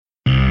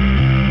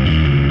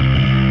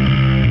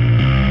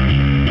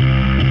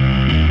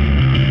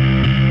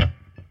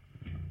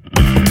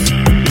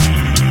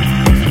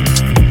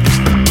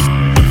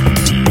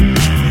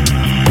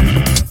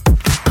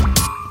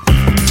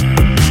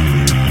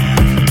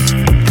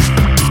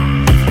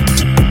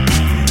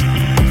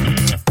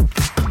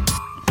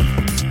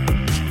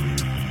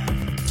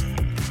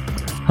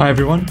Hi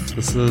everyone,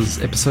 this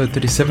is episode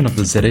 37 of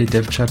the ZA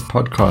Dev Chat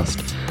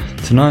podcast.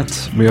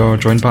 Tonight we are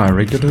joined by our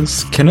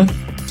regulars, Kenneth.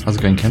 How's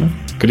it going, Kenneth?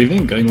 Good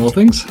evening, going well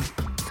things?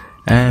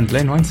 And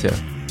Lane Wines here.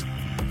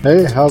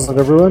 Hey, how's it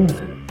everyone?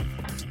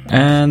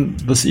 And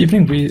this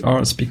evening we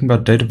are speaking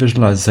about data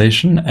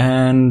visualization,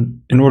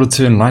 and in order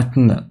to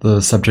enlighten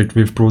the subject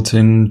we've brought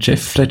in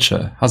Jeff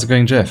Fletcher. How's it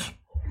going, Jeff?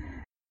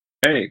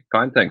 Hey,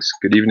 fine, thanks.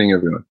 Good evening,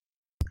 everyone.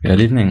 Good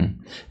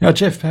evening. Yeah,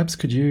 Jeff, perhaps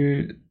could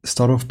you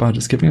start off by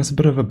just giving us a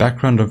bit of a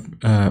background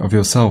of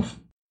yourself?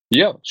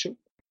 Yeah,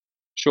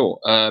 sure.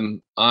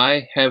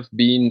 I have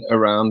been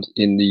around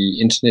in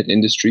the internet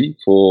industry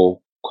for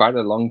quite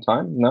a long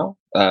time now.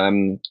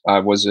 I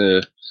was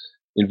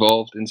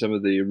involved in some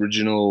of the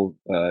original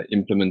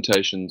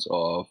implementations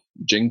of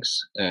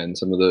Jinx and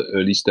some of the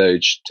early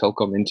stage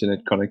telecom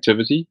internet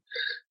connectivity.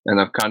 And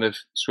I've kind of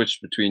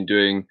switched between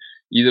doing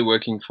either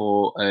working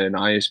for an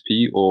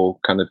ISP or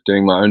kind of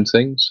doing my own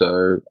thing.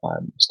 So I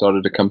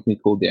started a company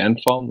called the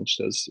Ant Farm, which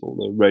does all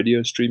the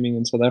radio streaming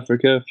in South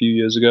Africa a few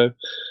years ago.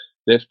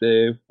 Left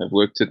there, I've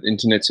worked at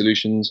Internet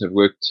Solutions, have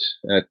worked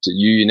at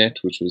UUNet,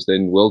 which was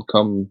then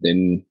WorldCom,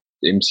 then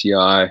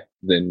MCI,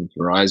 then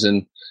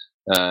Verizon,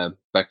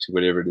 back to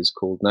whatever it is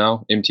called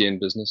now, MTN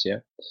Business,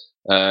 yeah.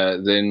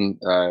 Then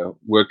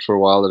worked for a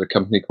while at a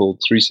company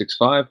called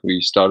 365.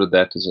 We started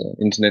that as an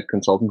internet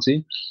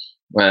consultancy.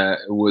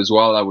 It was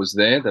while I was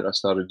there that I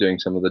started doing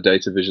some of the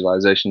data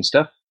visualization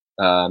stuff,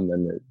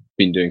 and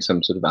been doing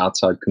some sort of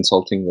outside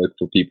consulting work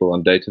for people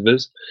on data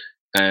viz.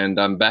 And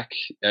I'm back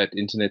at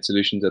Internet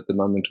Solutions at the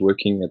moment,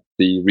 working at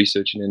the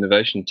research and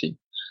innovation team.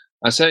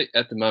 I say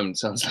at the moment,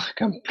 sounds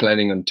like I'm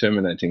planning on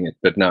terminating it,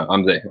 but no,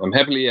 I'm there. I'm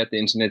happily at the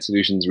Internet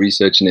Solutions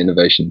research and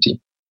innovation team.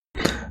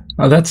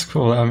 Oh, that's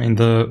cool. I mean,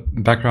 the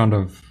background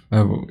of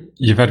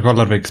you've had quite a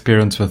lot of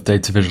experience with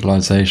data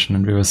visualization,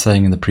 and we were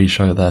saying in the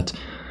pre-show that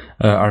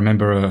I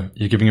remember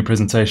you giving a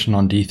presentation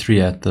on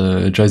D3 at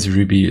the Josie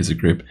Ruby user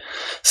group.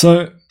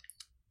 So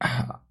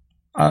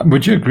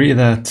would you agree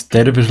that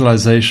data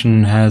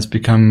visualization has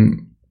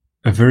become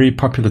a very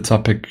popular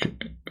topic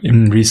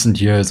in recent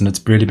years, and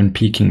it's really been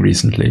peaking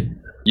recently?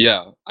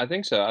 Yeah, I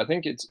think so. I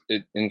think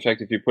in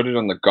fact, if you put it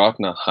on the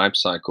Gartner hype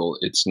cycle,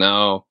 it's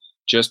now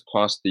just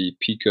past the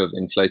peak of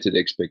inflated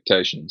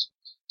expectations.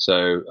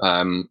 So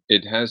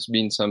it has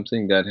been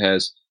something that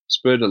has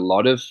spurred a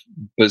lot of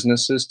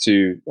businesses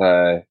to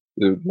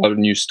a lot of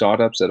new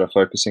startups that are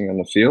focusing on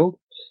the field,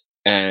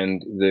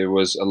 and there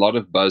was a lot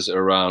of buzz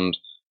around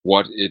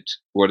what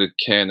it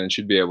can and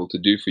should be able to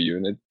do for you.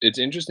 And it's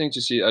interesting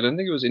to see. I don't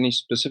think it was any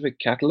specific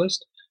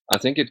catalyst. I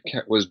think it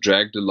was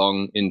dragged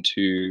along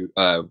into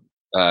via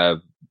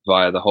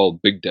the whole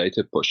big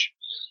data push.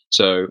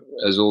 So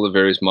as all the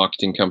various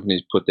marketing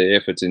companies put their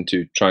efforts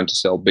into trying to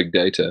sell big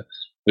data,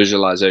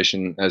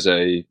 visualization as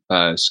a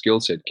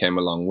skill set came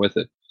along with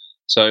it.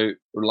 So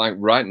like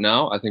right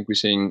now, I think we're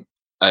seeing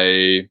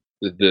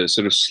the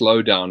sort of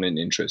slowdown in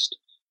interest,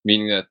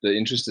 meaning that the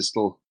interest is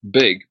still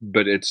big,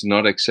 but it's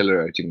not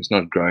accelerating. It's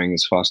not growing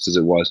as fast as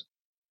it was.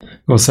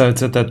 Well, so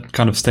it's at that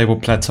kind of stable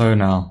plateau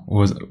now,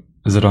 or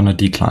is it on a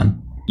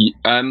decline?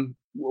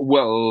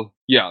 Well,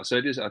 yeah. So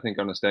it is, I think,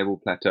 on a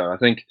stable plateau. I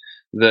think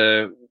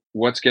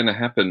what's going to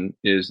happen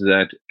is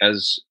that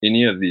as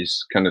any of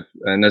these kind of,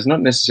 and there's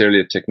not necessarily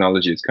a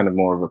technology, it's kind of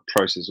more of a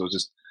process or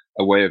just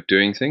a way of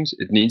doing things.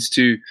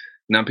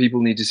 Now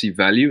people need to see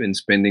value in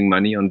spending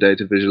money on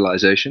data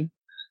visualization.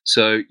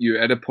 So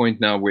you're at a point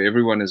now where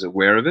everyone is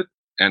aware of it.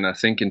 And I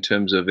think in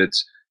terms of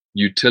its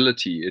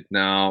utility, it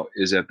now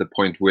is at the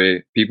point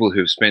where people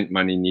who've spent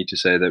money need to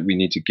say that we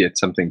need to get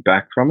something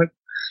back from it.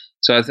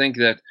 So I think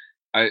that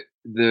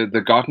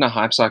the Gartner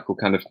hype cycle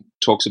kind of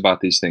talks about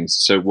these things.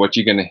 So what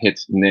you're going to hit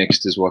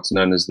next is what's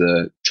known as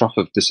the trough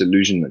of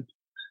disillusionment.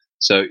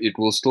 So it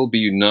will still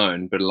be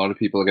known, but a lot of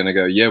people are going to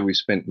go, yeah, we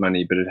spent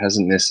money, but it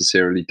hasn't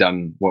necessarily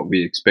done what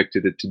we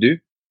expected it to do.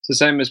 It's the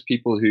same as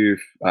people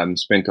who've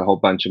spent a whole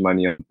bunch of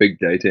money on big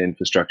data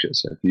infrastructure.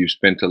 So if you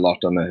spent a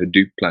lot on a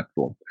Hadoop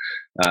platform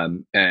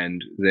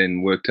and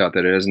then worked out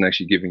that it hasn't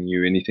actually given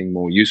you anything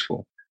more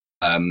useful,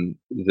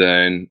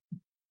 then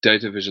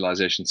data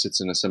visualization sits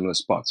in a similar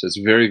spot. So it's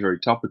very, very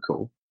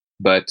topical,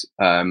 but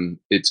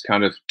it's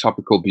kind of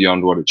topical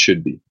beyond what it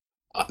should be.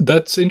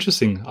 That's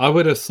interesting. I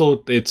would have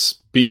thought it's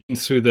been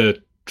through the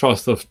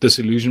trough of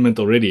disillusionment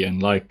already,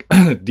 and like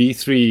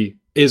D3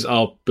 is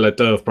our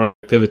plateau of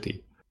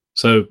productivity.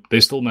 So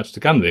there's still much to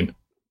come then.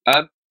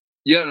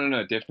 Yeah,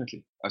 no,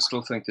 definitely. I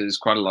still think there's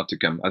quite a lot to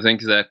come. I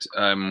think that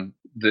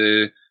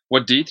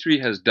what D3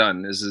 has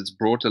done is it's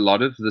brought a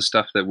lot of the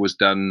stuff that was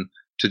done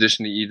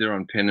traditionally either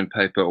on pen and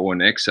paper or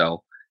in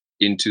Excel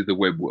into the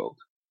web world.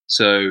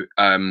 So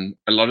a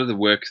lot of the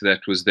work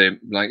that was there,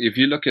 like if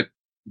you look at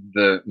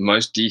the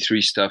most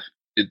D3 stuff,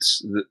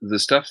 it's the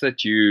stuff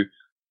that you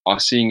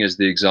are seeing as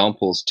the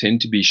examples tend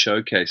to be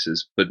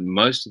showcases, but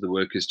most of the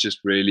work is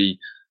just really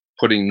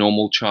putting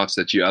normal charts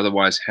that you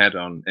otherwise had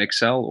on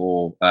Excel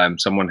or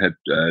someone had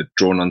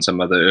drawn on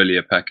some other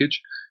earlier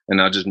package, and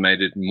I just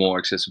made it more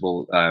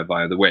accessible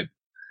via the web.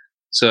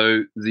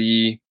 So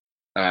the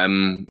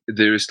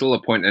there is still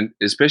a point, and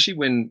especially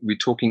when we're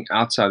talking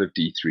outside of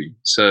D3.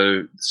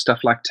 So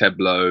stuff like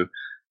Tableau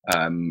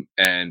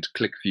and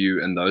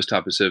ClickView and those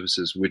type of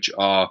services, which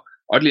are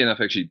oddly enough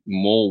actually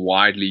more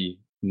widely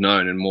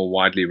known and more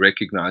widely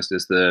recognized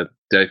as the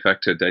de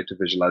facto data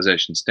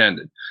visualization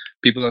standard.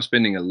 People are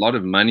spending a lot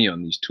of money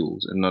on these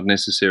tools, and not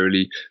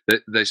necessarily,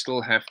 they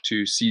still have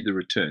to see the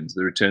returns.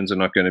 The returns are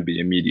not going to be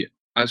immediate.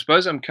 I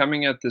suppose I'm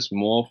coming at this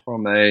more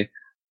from a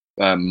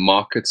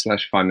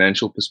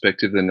market/financial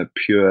perspective than a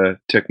pure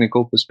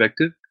technical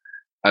perspective.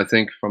 I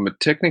think from a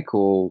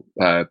technical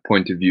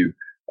point of view,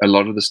 a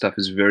lot of the stuff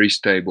is very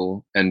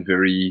stable and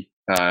very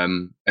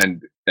and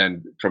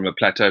from a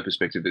plateau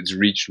perspective, it's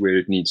reached where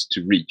it needs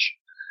to reach.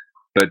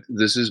 But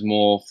this is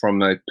more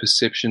from a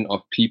perception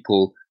of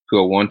people who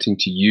are wanting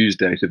to use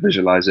data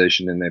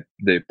visualization in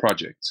their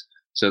projects.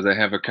 So they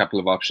have a couple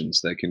of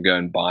options. They can go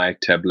and buy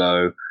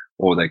Tableau,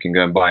 or they can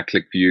go and buy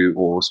ClickView,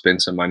 or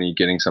spend some money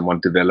getting someone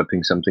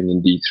developing something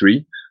in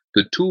D3.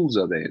 The tools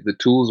are there. The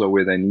tools are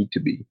where they need to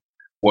be.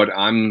 What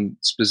I'm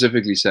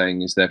specifically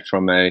saying is that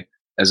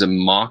as a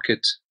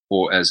market,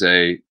 or as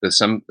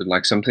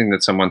something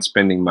that someone's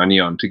spending money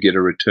on to get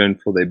a return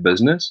for their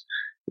business,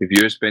 if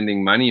you're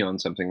spending money on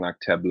something like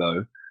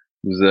Tableau,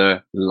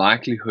 the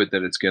likelihood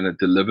that it's going to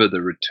deliver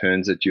the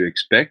returns that you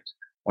expect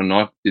or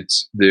not,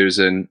 there's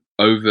an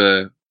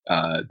over,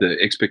 the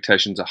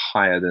expectations are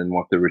higher than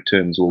what the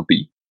returns will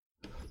be.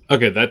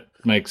 Okay, that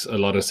makes a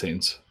lot of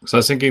sense. So I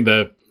was thinking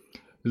the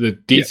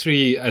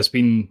D3 has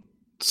been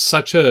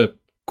such a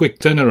quick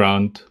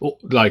turnaround,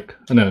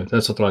 no,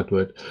 that's not the right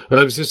word, but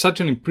it was just such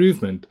an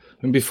improvement.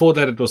 And before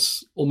that, it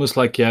was almost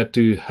like you had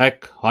to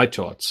hack high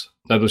charts.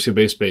 That was your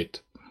best bet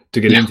to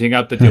get anything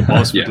up that your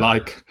boss would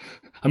like.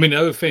 I mean,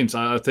 no offense.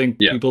 I think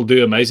people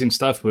do amazing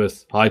stuff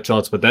with high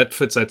charts, but that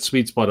fits that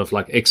sweet spot of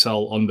like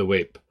Excel on the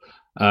web.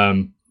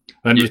 And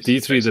with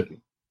D3, that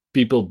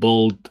people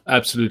build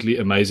absolutely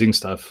amazing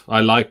stuff. I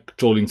like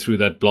trawling through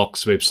that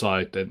Blocks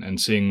website and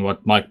seeing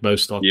what Mike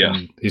Bostock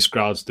and his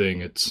crowd's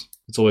doing. It's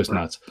always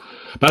nuts.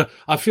 But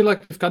I feel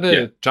like we've kind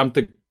of jumped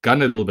the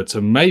gun a little bit.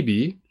 So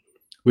maybe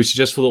we should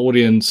just, for the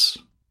audience,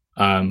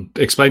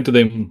 explain to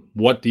them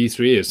what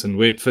D3 is and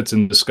where it fits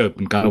in the scope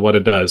and kind of what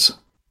it does.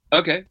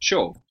 Okay,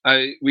 sure.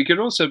 We could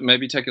also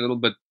maybe take a little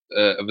bit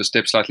of a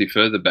step slightly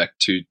further back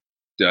to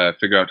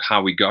figure out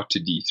how we got to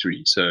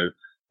D3. So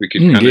we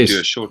could kind of do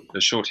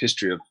a short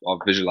history of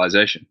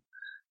visualization.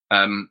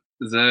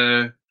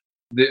 The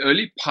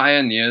early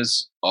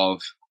pioneers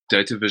of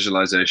data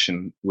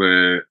visualization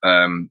were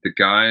the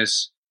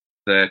guys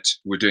that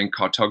were doing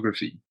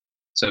cartography.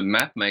 So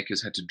map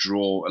makers had to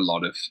draw a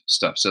lot of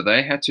stuff. So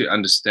they had to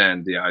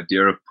understand the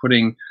idea of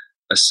putting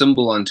a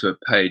symbol onto a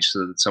page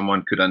so that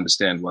someone could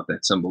understand what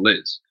that symbol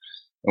is.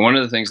 And one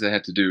of the things they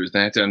had to do is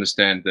they had to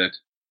understand that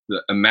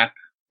a map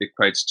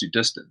equates to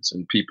distance,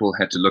 and people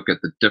had to look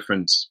at the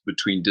difference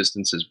between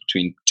distances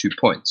between 2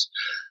 points.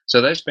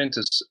 So they spent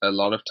a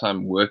lot of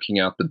time working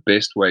out the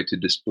best way to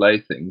display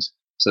things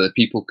so that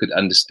people could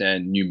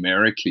understand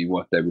numerically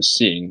what they were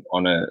seeing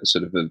on a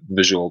sort of a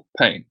visual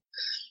pane.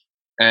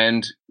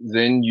 And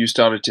then you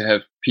started to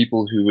have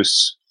people who were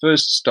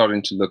first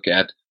starting to look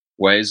at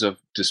ways of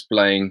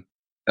displaying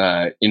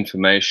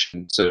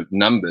information, so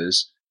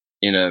numbers,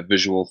 in a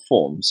visual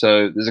form.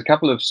 So there's a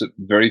couple of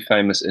very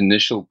famous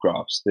initial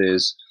graphs.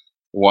 There's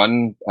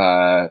one,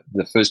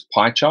 the first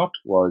pie chart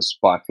was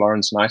by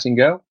Florence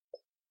Nightingale.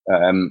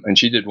 And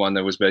she did one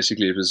that was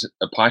basically, it was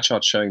a pie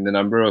chart showing the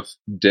number of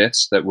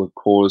deaths that were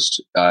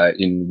caused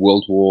in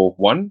World War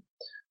I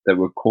that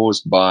were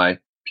caused by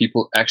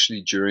people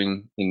actually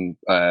during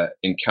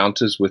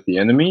encounters with the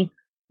enemy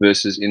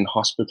versus in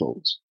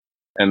hospitals.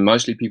 And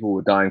mostly people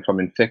were dying from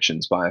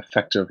infections by a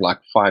factor of like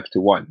 5 to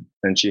 1.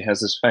 And she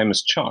has this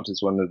famous chart.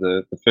 It's one of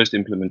the first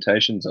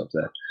implementations of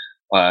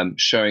that,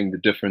 showing the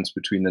difference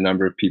between the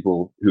number of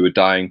people who were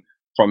dying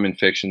from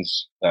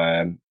infections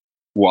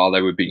while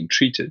they were being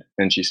treated.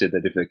 And she said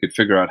that if they could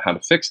figure out how to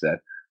fix that,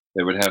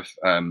 they would have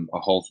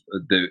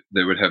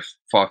they would have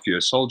far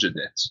fewer soldier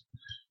deaths.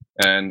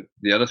 And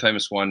the other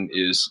famous one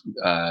is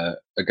a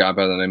guy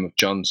by the name of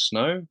John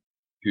Snow,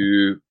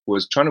 who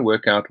was trying to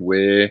work out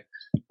where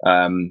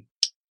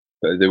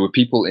there were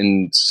people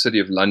in the city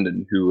of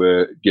London who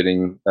were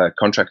getting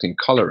contracting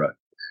cholera,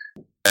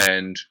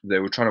 and they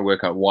were trying to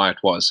work out why it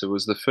was. So it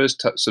was the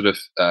first sort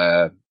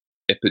of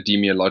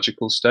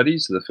epidemiological study.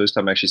 So the first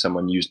time actually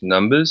someone used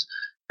numbers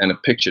and a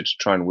picture to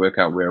try and work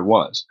out where it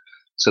was.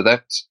 So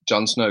that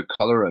John Snow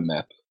cholera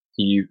map,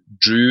 he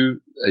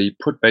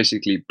put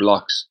basically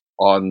blocks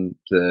on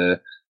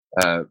the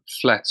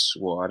flats,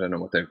 or I don't know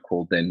what they were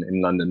called then in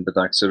London, but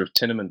like sort of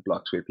tenement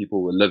blocks where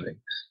people were living.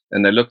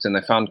 And they looked and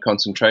they found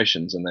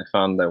concentrations, and they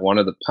found that one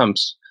of the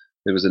pumps,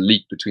 there was a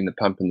leak between the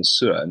pump and the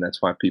sewer, and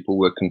that's why people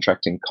were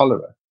contracting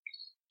cholera.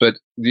 But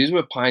these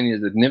were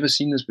pioneers that had never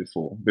seen this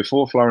before.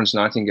 Before Florence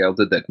Nightingale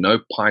did that, no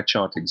pie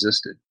chart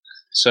existed.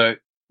 So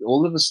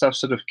all of the stuff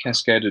sort of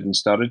cascaded and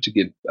started to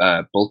get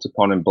built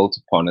upon,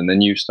 and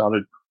then you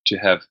started to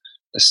have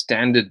a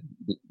standard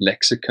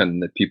lexicon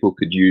that people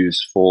could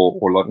use for,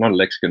 or not a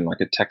lexicon,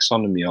 like a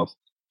taxonomy of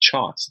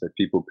charts that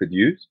people could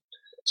use.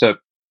 So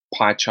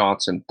pie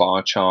charts and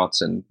bar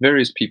charts, and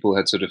various people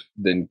had sort of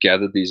then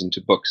gathered these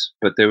into books.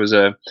 But there was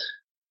a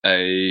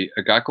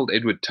guy called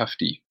Edward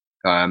Tufte,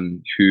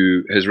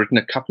 who has written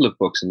a couple of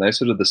books, and they're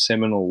sort of the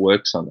seminal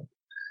works on it.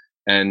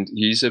 And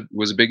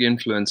was a big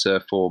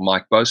influencer for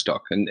Mike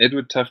Bostock. And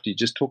Edward Tufte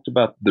just talked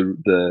about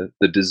the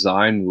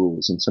design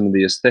rules and some of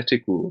the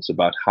aesthetic rules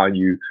about how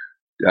you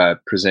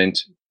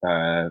present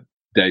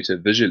data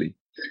visually.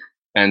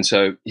 And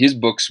so his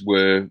books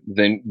were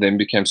then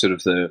became sort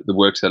of the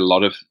works that a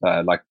lot of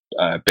like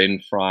Ben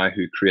Fry,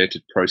 who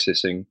created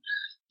processing,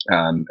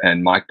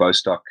 and Mike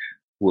Bostock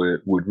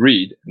would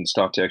read and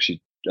start to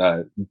actually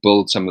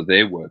build some of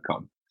their work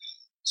on.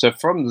 So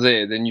from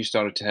there, then you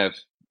started to have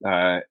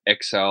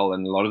Excel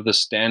and a lot of the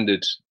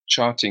standard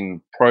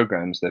charting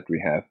programs that we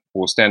have,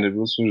 or standard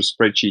sort of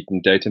spreadsheet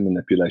and data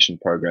manipulation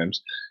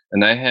programs,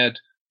 and they had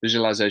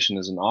visualization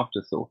as an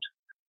afterthought.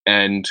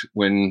 And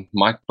when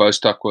Mike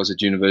Bostock was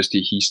at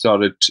university, he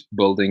started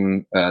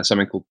building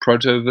something called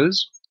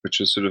ProtoVis, which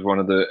was sort of one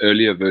of the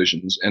earlier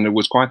versions, and it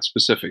was quite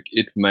specific.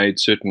 It made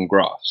certain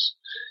graphs.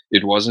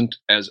 It wasn't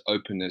as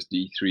open as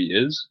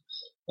D3 is.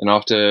 And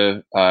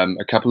after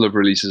a couple of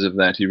releases of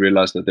that, he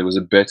realized that there was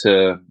a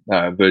better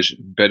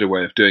better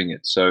way of doing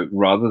it. So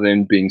rather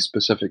than being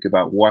specific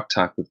about what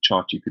type of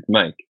chart you could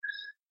make,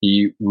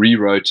 he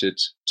rewrote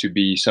it to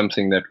be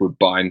something that would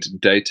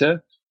bind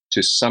data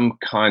to some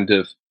kind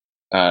of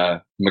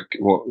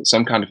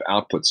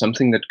output,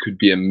 something that could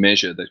be a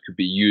measure that could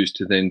be used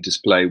to then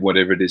display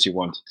whatever it is you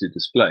wanted to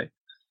display.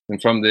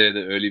 And from there,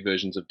 the early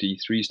versions of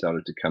D3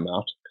 started to come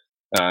out,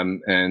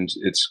 and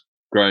it's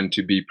grown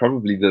to be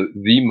probably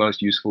the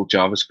most useful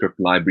JavaScript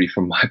library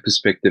from my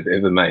perspective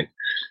ever made.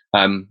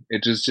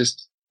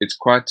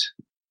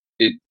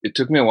 It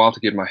took me a while to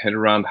get my head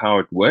around how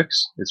it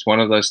works. It's one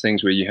of those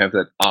things where you have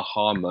that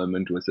aha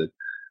moment with it,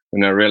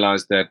 when I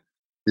realized that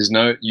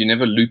you're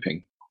never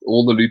looping.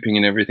 All the looping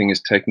and everything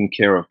is taken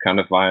care of kind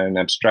of via an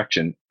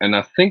abstraction. And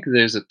I think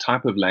there's a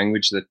type of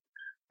language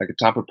like a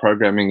type of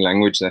programming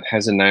language that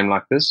has a name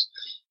like this.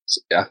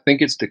 I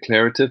think it's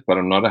declarative, but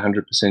I'm not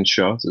 100%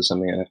 sure. So it's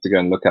something I have to go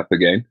and look up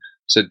again.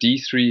 So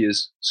D3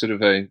 is sort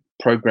of a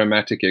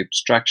programmatic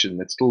abstraction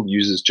that still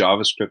uses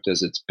JavaScript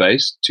as its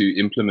base to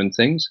implement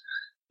things,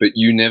 but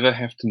you never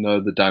have to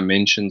know the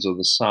dimensions or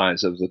the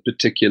size of the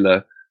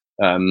particular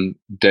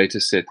data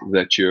set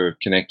that you're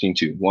connecting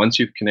to. Once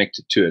you've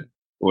connected to it,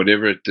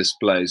 whatever it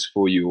displays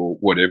for you or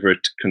whatever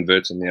it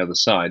converts on the other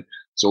side,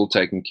 it's all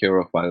taken care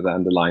of by the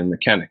underlying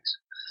mechanics.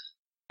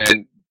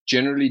 And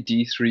generally,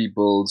 D3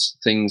 builds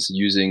things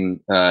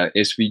using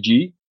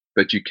SVG,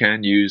 but you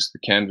can use the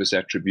canvas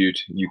attribute.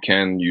 You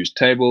can use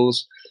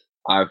tables.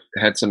 I've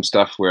had some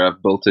stuff where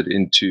I've built it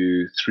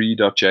into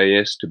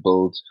 3.js to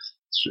build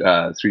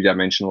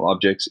three-dimensional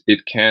objects.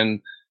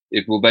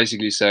 It will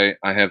basically say,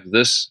 I have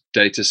this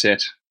data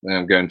set, and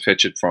I'm going to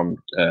fetch it from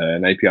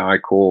an API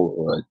call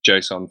or a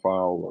JSON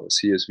file or a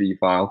CSV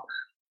file,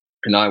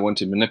 and I want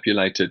to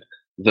manipulate it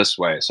this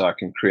way. So I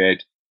can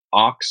create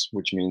arcs,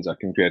 which means I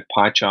can create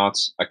pie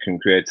charts. I can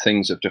create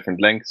things of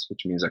different lengths,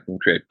 which means I can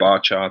create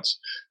bar charts.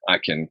 I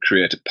can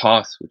create a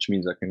path, which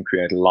means I can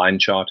create a line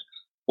chart.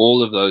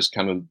 All of those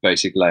kind of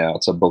basic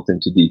layouts are built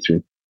into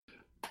D3.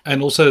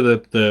 And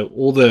also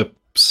all the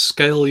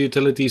scale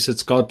utilities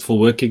it's got for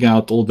working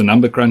out all the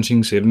number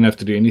crunching, so you don't have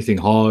to do anything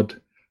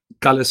hard.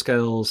 Color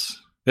scales.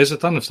 There's a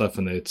ton of stuff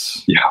in there.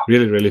 It's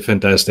really, really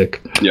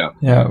fantastic. Yeah.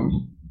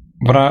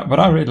 What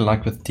I really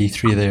like with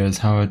D3 there is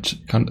how it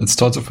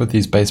starts off with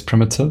these base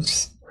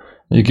primitives.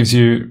 It gives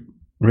you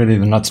really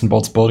the nuts and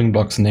bolts building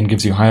blocks, and then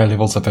gives you higher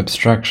levels of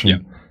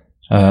abstraction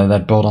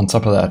that build on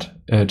top of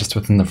that, just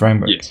within the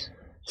framework. Yes.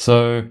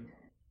 So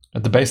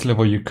at the base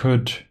level, you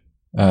could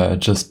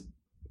just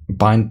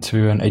bind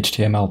to an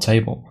HTML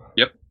table.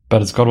 Yep.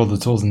 But it's got all the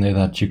tools in there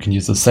that you can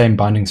use the same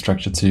binding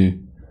structure to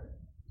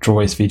draw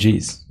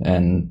SVGs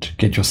and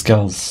get your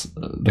scales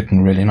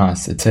looking really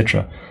nice,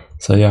 etc.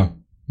 So yeah,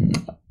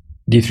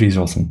 D3 is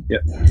awesome. Yeah,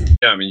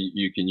 I mean,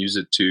 you can use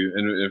it to,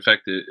 and in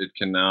fact, it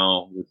can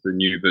now, with the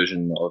new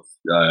version of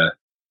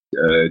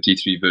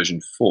D3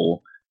 version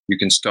 4, you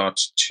can start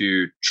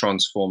to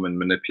transform and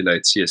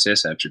manipulate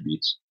CSS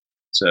attributes.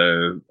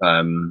 So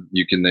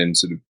you can then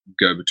sort of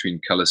go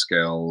between color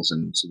scales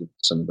and sort of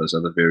some of those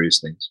other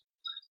various things.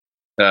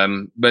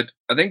 But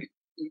I think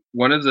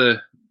one of the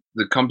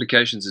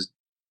complications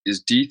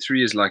is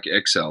D3 is like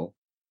Excel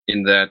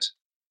in that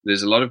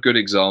there's a lot of good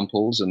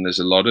examples and there's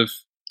a lot of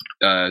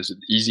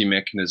easy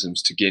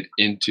mechanisms to get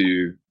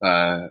into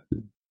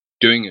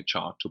doing a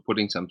chart or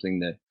putting something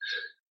there.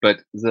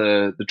 But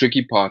the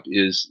tricky part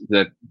is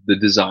that the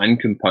design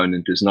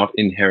component is not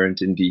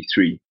inherent in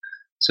D3.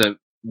 So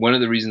one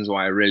of the reasons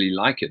why I really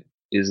like it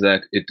is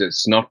that it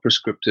is not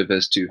prescriptive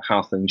as to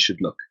how things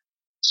should look.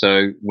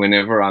 So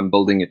whenever I'm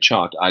building a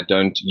chart, I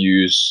don't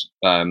use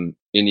I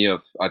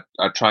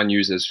try and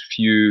use as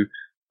few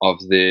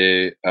of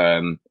their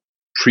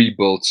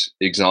pre-built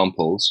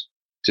examples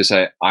to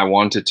say, I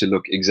want it to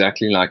look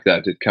exactly like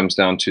that. It comes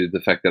down to the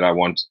fact that I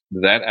want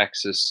that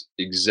axis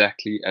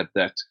exactly at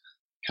that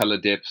color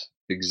depth,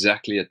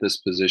 exactly at this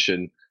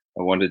position.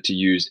 I want it to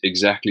use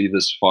exactly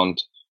this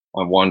font.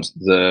 I want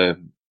the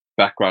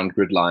background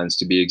grid lines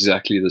to be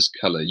exactly this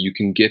color. You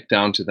can get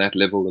down to that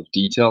level of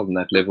detail and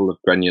that level of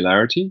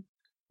granularity.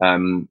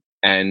 And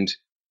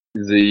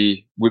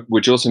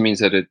which also means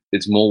that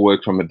it's more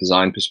work from a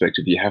design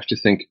perspective. You have to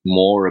think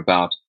more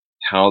about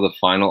how the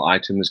final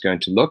item is going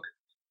to look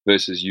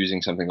versus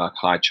using something like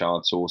high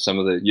charts or some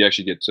of the, you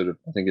actually get sort of,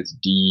 I think it's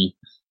D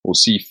or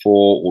C4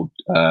 or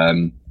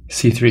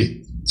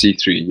C3.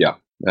 C3, yeah,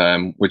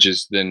 which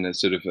is then a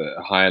sort of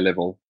a higher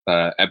level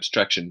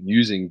abstraction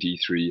using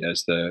D3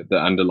 as the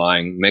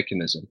underlying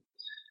mechanism.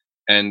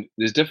 And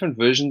there's different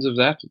versions of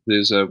that.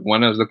 There's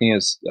one I was looking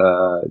at,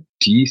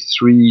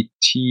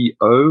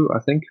 D3TO, I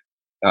think,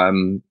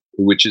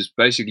 which is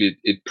basically,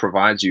 it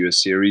provides you a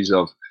series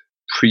of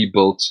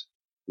pre-built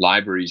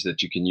libraries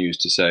that you can use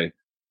to say,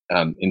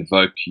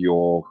 invoke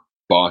your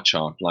bar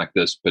chart like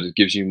this, but it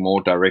gives you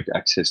more direct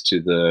access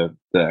to the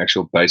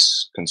actual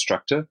base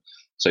constructor.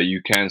 So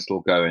you can still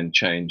go and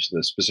change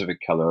the specific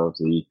color of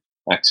the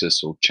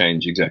axis or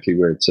change exactly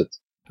where it sits.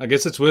 I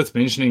guess it's worth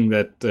mentioning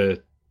that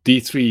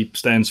D3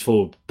 stands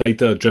for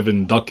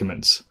data-driven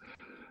documents.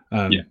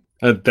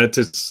 That's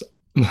its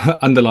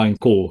underlying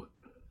core.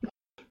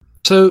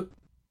 So,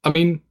 I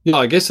mean, yeah,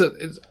 I guess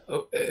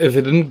if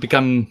it didn't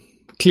become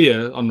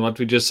clear on what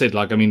we just said,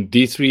 like, I mean,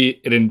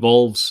 D3, it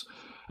involves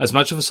as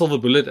much of a silver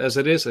bullet as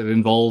it is. It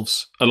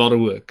involves a lot of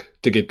work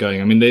to get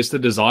going. I mean, there's the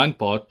design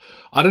part.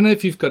 I don't know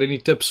if you've got any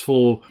tips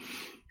for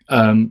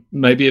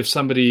maybe if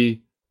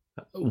somebody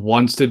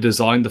wants to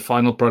design the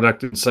final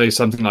product and say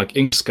something like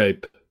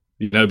Inkscape,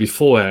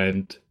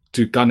 beforehand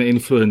to kind of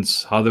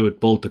influence how they would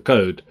build the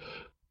code.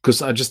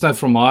 Because I just know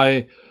from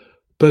my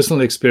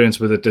personal experience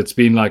with it, it's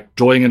been like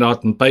drawing it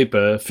out on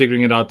paper,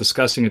 figuring it out,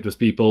 discussing it with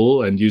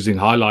people and using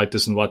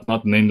highlighters and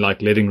whatnot, and then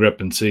like letting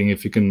rip and seeing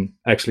if you can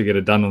actually get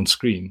it done on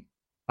screen.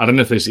 I don't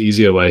know if there's an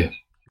easier way.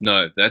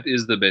 No, that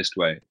is the best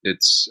way.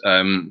 It's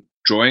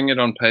drawing it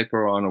on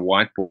paper or on a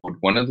whiteboard.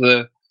 One of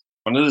the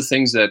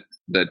things that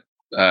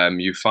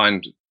you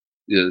find,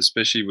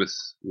 especially with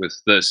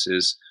this,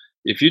 is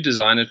if you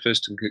design it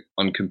first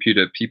on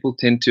computer, people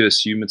tend to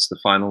assume it's the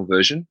final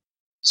version.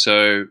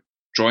 So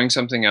drawing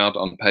something out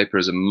on paper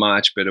is a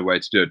much better way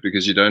to do it,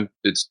 because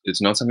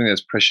it's not something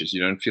that's precious.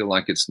 You don't feel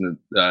like it's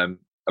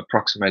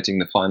approximating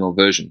the final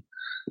version.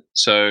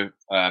 So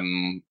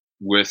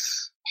with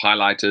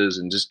highlighters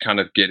and just kind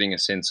of getting a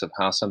sense of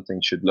how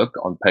something should look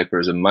on paper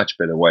is a much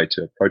better way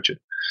to approach it.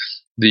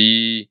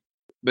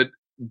 But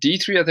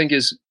D3, I think,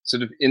 is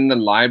sort of in the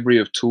library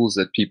of tools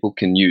that people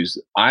can use.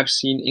 I've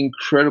seen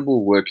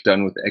incredible work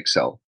done with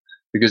Excel,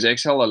 because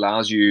Excel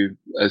allows you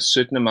a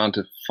certain amount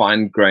of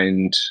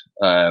fine-grained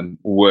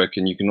work,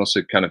 and you can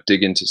also kind of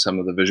dig into some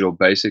of the Visual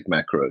Basic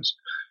macros.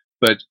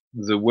 But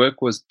the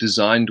work was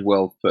designed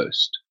well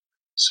first.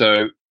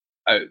 So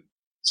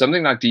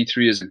something like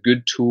D3 is a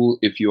good tool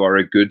if you are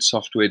a good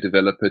software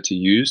developer to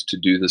use to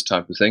do this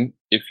type of thing.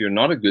 If you're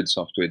not a good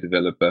software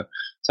developer,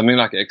 something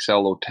like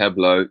Excel or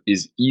Tableau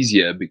is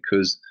easier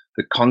because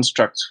the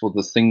constructs for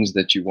the things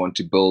that you want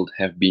to build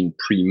have been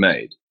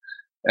pre-made.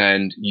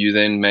 And you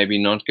then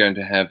maybe not going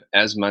to have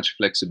as much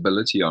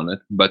flexibility on it,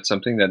 but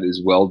something that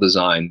is well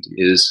designed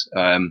is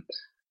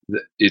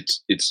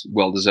it's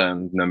well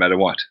designed no matter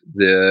what.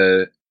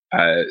 There's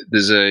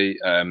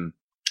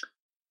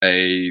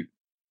a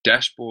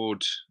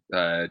dashboard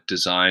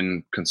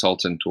design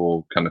consultant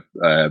or kind of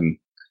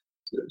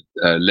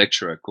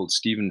lecturer called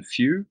Stephen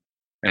Few,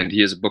 and he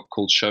has a book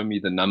called Show Me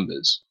the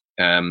Numbers.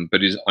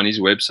 But he's on his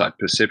website,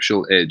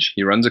 Perceptual Edge.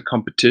 He runs a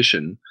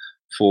competition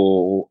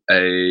for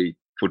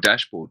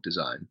dashboard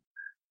design,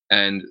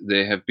 and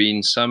there have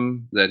been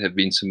some that have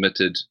been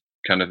submitted.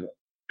 Kind of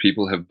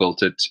people have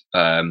built it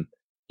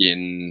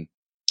in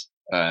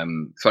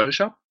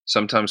Photoshop.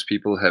 Sometimes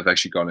people have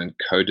actually gone and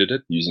coded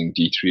it using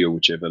D3 or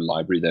whichever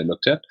library they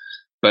looked at.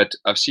 But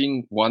I've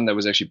seen one that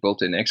was actually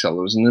built in Excel.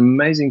 It was an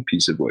amazing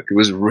piece of work. It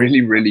was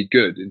really, really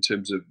good in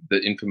terms of the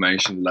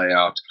information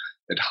layout.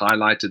 It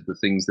highlighted the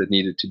things that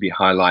needed to be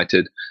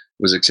highlighted.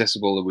 It was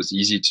accessible. It was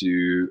easy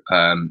to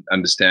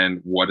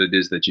understand what it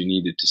is that you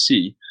needed to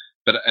see.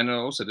 And I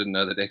also didn't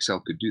know that Excel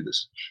could do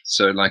this.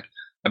 So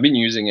I've been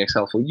using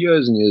Excel for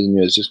years and years and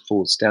years just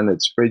for standard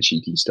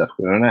spreadsheety stuff.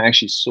 But when I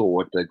actually saw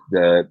what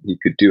he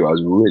could do, I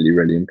was really,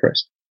 really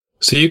impressed.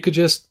 So you could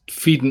just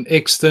feed an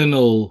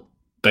external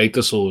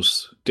data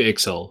source to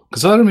Excel?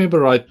 Because I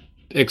remember,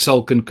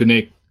 Excel can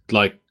connect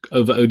like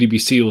over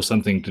ODBC or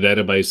something to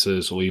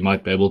databases, or you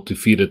might be able to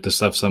feed it to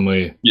stuff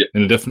somewhere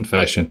in a different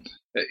fashion.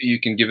 You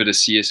can give it a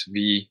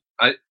CSV.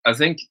 I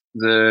think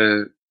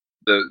the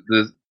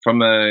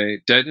from a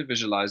data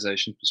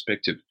visualization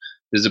perspective,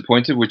 there's a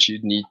point at which you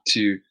need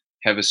to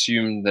have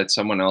assumed that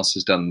someone else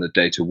has done the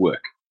data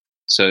work.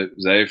 So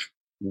they've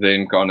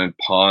then gone and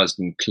parsed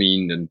and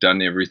cleaned and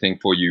done everything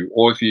for you.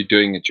 Or if you're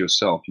doing it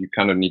yourself, you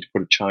kind of need to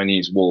put a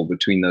Chinese wall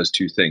between those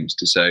two things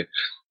to say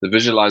the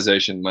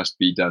visualization must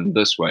be done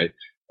this way,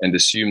 and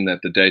assume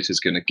that the data is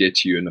going to get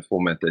to you in a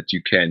format that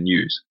you can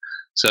use.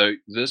 So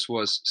this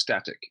was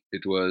static.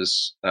 It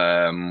was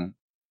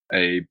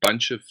a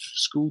bunch of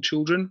school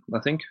children. I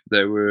think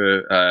they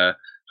were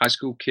high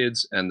school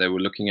kids, and they were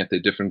looking at their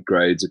different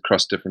grades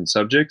across different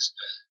subjects.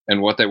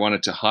 And what they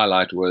wanted to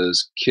highlight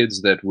was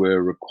kids that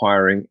were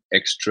requiring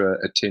extra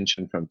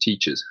attention from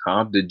teachers.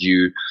 How did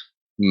you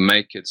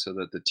make it so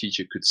that the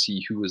teacher could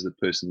see who was the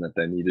person that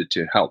they needed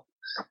to help?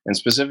 And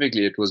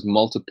specifically, it was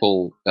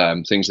multiple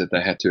things that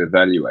they had to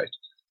evaluate.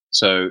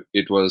 So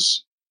it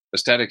was a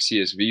static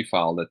CSV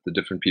file that the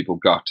different people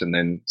got and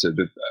then sort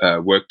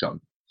of worked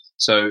on.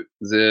 So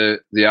the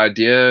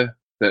idea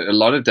that a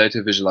lot of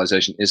data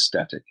visualization is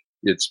static.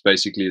 It's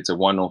a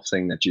one-off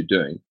thing that you're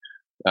doing.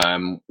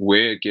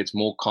 Where it gets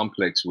more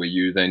complex, where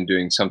you're then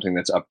doing something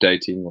that's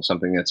updating or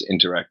something that's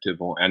interactive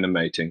or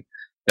animating,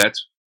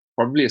 that's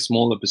probably a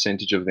smaller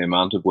percentage of the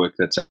amount of work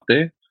that's up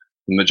there.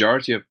 The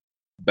majority of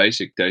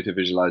basic data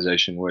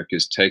visualization work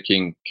is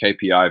taking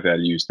KPI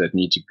values that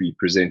need to be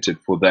presented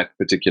for that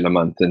particular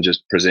month and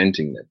just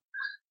presenting them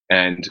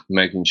and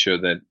making sure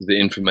that the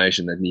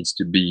information that needs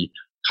to be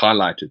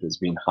highlighted has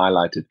been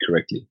highlighted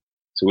correctly.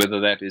 So whether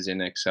that is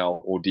in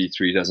Excel or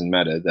D3 doesn't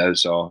matter.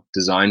 Those are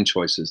design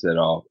choices that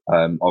are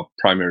of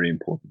primary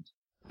importance.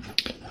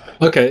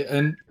 Okay,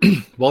 and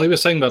while you were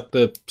saying about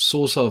the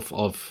source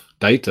of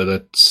data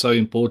that's so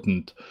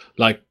important,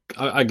 like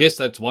I guess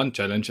that's one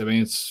challenge. I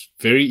mean, it's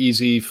very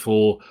easy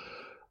for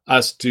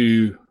us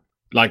to,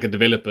 like a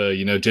developer,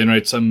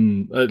 generate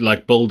some,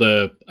 build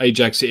a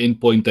Ajax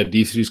endpoint that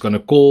D3 is going to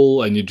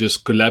call, and you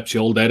just collapse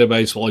your whole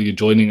database while you're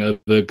joining over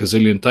a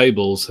gazillion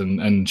tables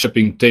and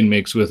shipping 10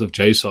 megs worth of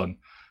JSON,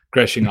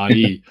 crashing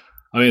IE.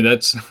 I mean,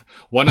 that's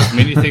one of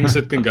many things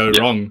that can go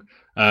wrong.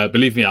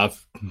 Believe me,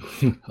 I've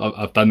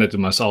done that to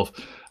myself.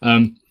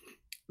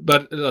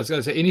 But I was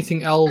going to say,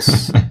 anything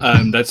else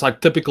that's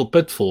like typical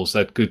pitfalls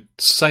that could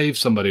save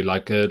somebody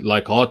like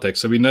Hartex?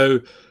 So we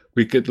know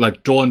we could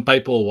draw on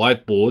paper or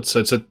whiteboard. So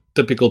it's a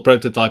typical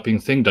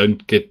prototyping thing.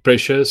 Don't get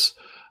precious.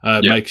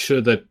 Make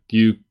sure that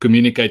you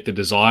communicate the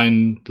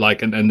design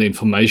and the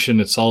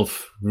information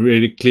itself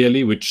really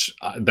clearly, which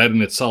that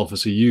in itself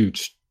is a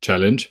huge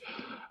challenge.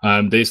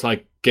 There's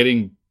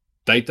getting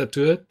data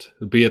to it,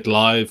 be it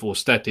live or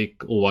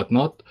static or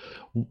whatnot.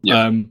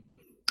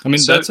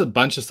 That's a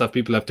bunch of stuff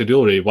people have to do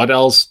already. What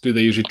else do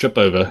they usually trip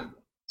over?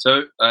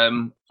 So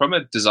from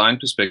a design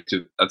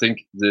perspective, I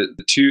think the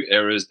two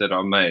errors that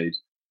are made,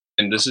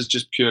 and this is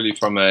just purely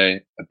from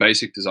a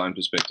basic design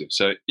perspective.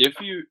 So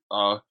if you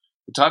are,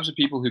 the types of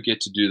people who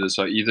get to do this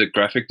are either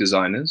graphic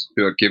designers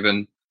who are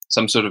given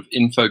some sort of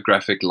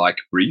infographic-like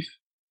brief,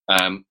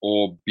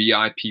 or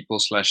BI people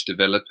 /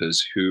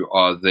 developers who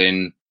are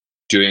then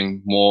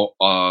doing more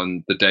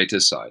on the data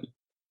side.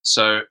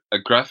 So a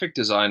graphic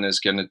designer is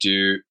going to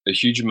do a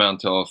huge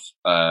amount of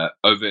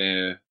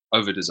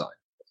over design.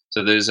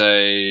 So there's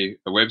a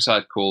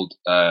website called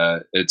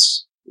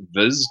it's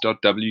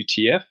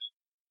viz.wtf,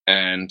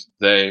 and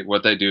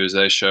what they do is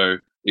they show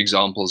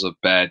examples of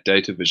bad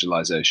data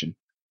visualization.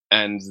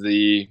 And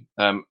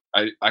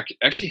I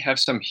actually have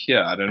some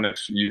here. I don't know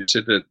if you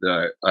said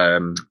that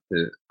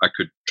I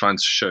could try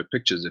and show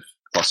pictures if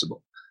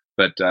possible,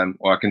 but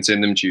or I can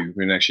send them to you.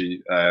 We can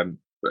actually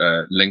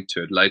link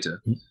to it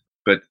later.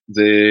 But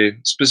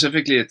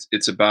specifically,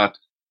 it's about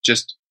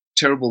just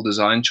terrible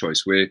design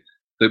choice, where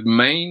the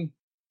main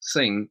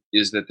thing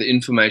is that the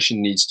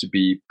information needs to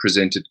be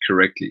presented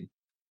correctly.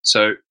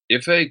 So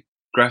if a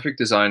graphic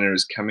designer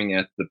is coming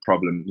at the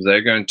problem,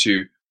 they're going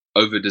to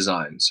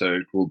over-design. So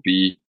it will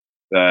be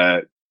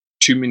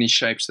too many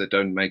shapes that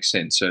don't make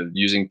sense. So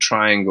using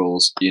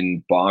triangles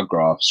in bar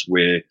graphs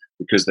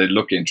because they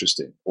look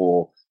interesting,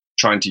 or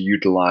trying to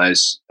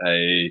utilize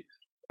a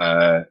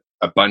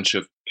bunch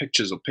of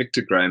pictures or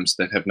pictograms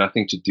that have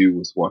nothing to do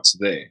with what's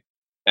there.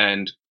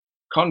 And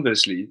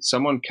conversely,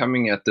 someone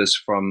coming at this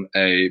from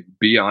a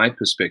BI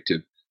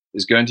perspective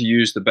is going to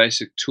use the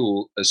basic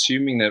tool,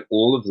 assuming that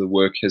all of the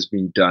work has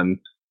been done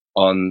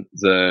on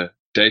the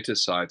data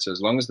side. So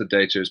as long as the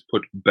data is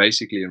put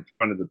basically in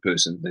front of the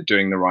person, they're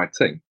doing the right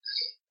thing.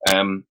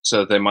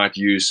 So they might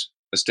use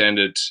a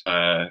standard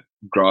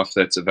graph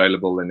that's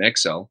available in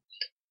Excel,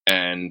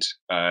 and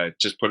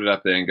just put it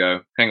up there and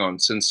go, hang on,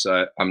 since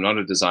I'm not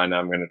a designer,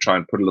 I'm going to try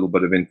and put a little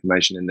bit of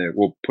information in there,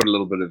 or put a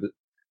little bit of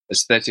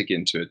aesthetic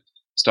into it.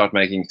 Start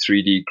making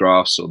 3D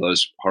graphs, or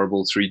those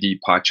horrible 3D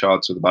pie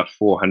charts with about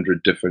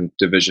 400 different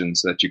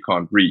divisions that you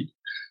can't read.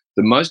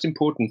 The most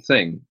important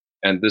thing,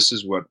 and this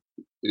is what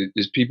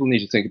is, people need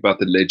to think about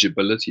the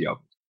legibility of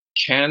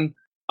it. Can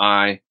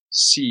I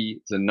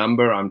see the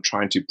number I'm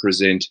trying to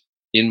present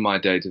in my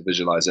data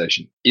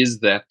visualization? Is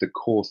that the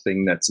core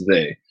thing that's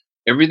there?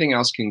 Everything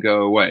else can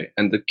go away.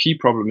 And the key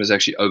problem is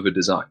actually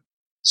over-design.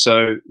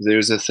 So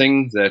there's a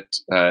thing that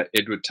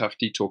Edward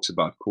Tufte talks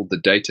about called the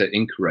data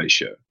ink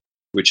ratio,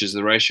 which is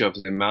the ratio of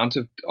the amount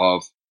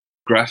of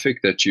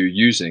graphic that you're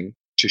using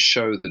to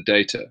show the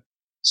data.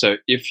 So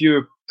if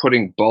you're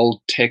putting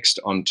bold text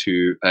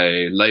onto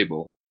a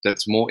label,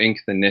 that's more ink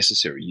than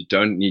necessary. You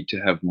don't need to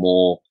have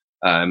more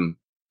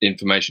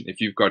information.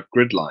 If you've got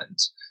grid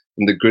lines,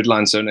 and the grid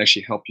lines don't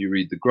actually help you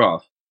read the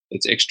graph,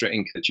 it's extra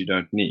ink that you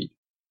don't need.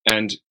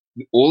 And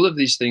all of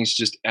these things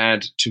just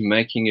add to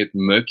making it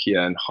murkier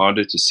and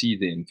harder to see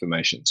the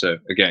information. So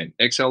again,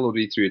 Excel or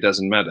D3, it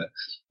doesn't matter.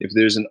 If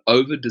there's an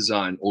over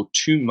design or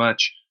too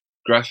much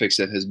graphics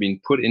that has been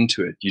put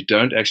into it, you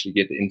don't actually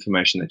get the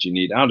information that you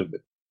need out of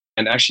it.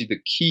 And actually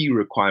the key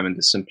requirement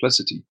is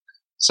simplicity.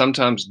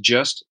 Sometimes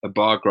just a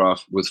bar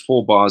graph with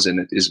 4 bars in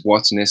it is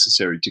what's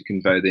necessary to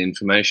convey the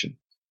information.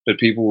 But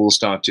people will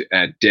start to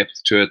add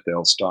depth to it.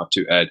 They'll start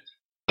to add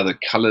other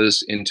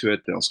colors into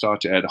it. They'll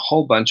start to add a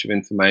whole bunch of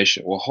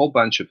information or a whole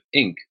bunch of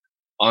ink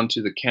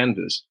onto the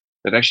canvas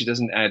that actually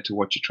doesn't add to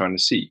what you're trying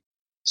to see.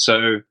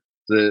 So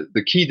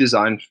the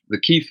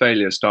key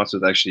failure starts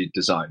with actually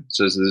design.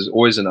 So there's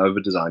always an over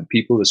design.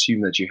 People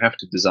assume that you have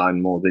to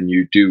design more than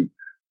you do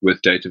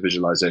with data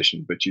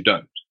visualization, but you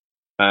don't.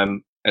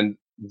 And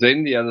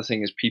then the other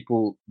thing is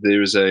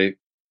there is a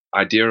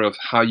idea of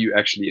how you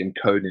actually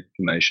encode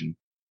information.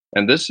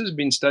 And this has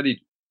been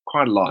studied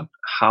quite a lot,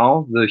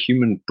 how the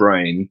human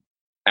brain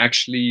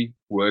actually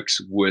works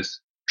with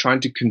trying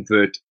to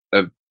convert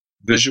a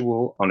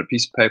visual on a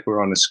piece of paper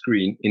or on a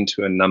screen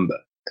into a number.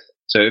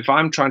 So if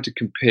I'm trying to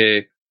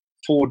compare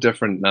 4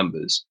 different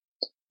numbers,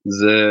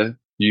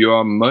 you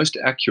are most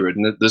accurate,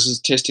 and this is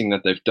testing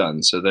that they've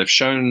done. So they've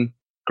shown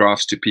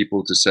graphs to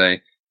people to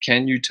say,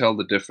 can you tell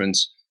the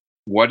difference?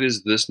 What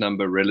is this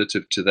number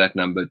relative to that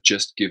number?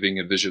 Just giving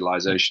a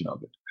visualization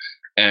of it.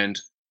 And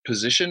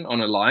position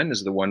on a line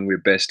is the one we're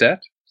best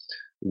at.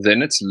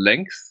 Then it's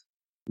length.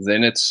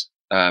 Then it's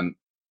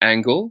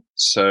angle.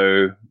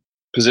 So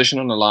position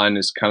on a line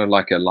is kind of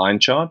like a line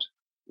chart.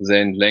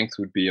 Then length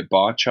would be a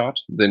bar chart.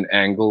 Then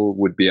angle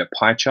would be a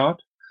pie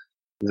chart.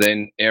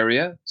 Then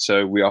area.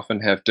 So we often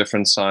have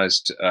different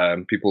sized,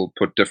 people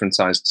put different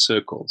sized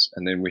circles,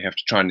 and then we have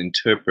to try and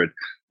interpret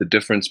the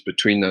difference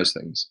between those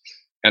things.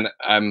 And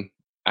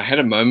I had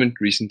a moment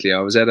recently. I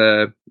was at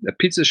a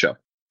pizza shop,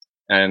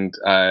 and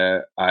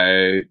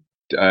I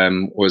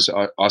was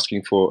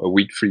asking for a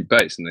wheat-free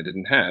base, and they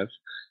didn't have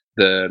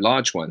the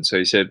large one. So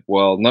he said,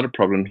 well, not a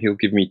problem. He'll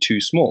give me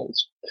 2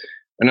 smalls.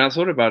 And I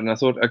thought about it, and I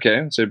thought,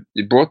 okay. So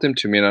he brought them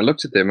to me, and I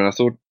looked at them, and I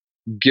thought,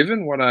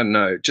 given what I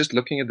know, just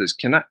looking at this,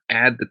 can I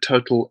add the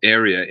total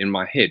area in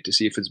my head to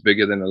see if it's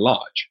bigger than a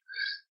large?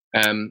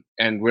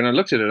 And when I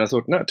looked at it, I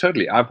thought, no,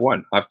 totally, I've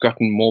won. I've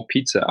gotten more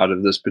pizza out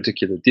of this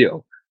particular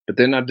deal. But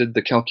then I did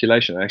the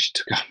calculation. I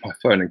actually took out my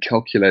phone and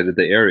calculated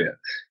the area.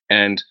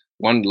 And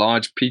one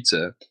large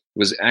pizza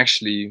was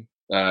actually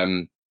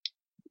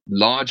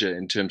larger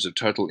in terms of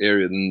total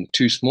area than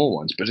 2 small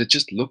ones, but it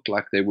just looked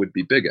like they would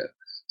be bigger.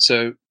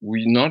 So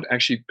we're not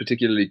actually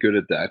particularly good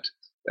at that,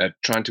 at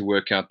trying to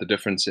work out the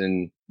difference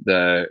in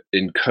the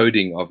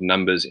encoding of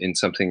numbers in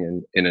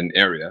something in an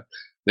area.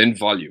 Then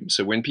volume.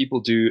 So when people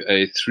do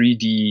a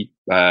 3D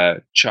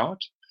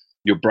chart,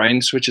 your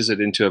brain switches it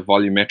into a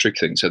volumetric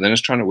thing. So then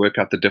it's trying to work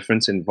out the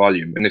difference in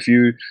volume. And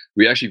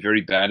we're actually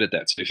very bad at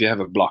that. So if you have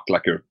a block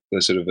like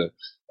a sort of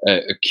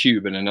a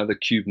cube and another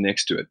cube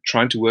next to it,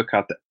 trying to work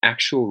out the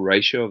actual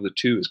ratio of the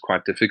two is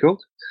quite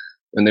difficult.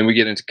 And then we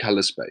get into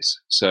color space.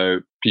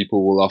 So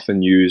people will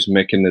often use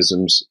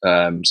mechanisms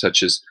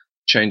such as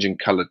changing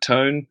color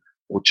tone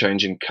or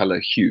changing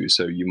color hue.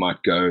 So you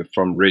might go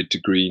from red to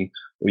green,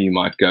 or you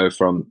might go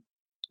from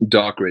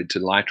dark red to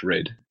light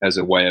red as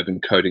a way of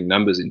encoding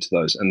numbers into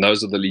those. And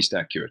those are the least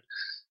accurate.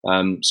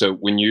 So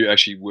when you're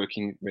actually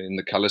working in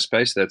the color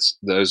space,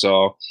 those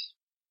are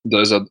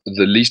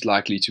the least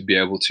likely to be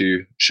able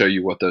to show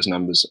you what those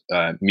numbers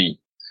mean.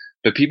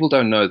 But people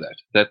don't know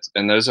that.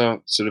 And those are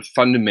sort of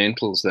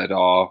fundamentals that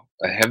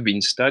have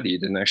been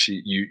studied, and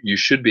actually you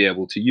should be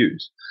able to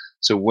use.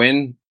 So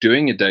when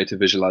doing a data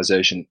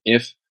visualization,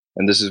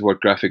 and this is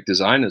what graphic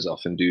designers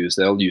often do, is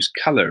they'll use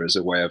color as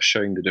a way of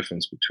showing the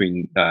difference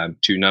between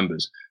 2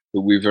 numbers.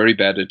 But we're very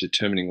bad at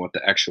determining what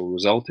the actual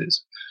result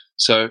is.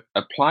 So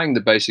applying the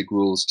basic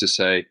rules to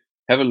say,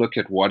 have a look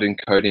at what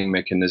encoding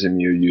mechanism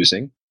you're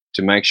using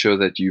to make sure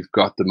that you've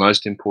got the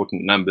most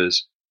important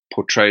numbers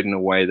portrayed in a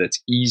way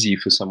that's easy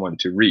for someone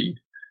to read.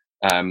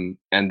 And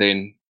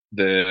then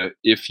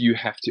if you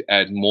have to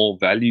add more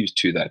values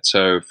to that.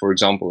 So for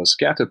example, a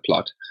scatter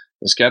plot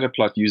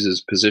uses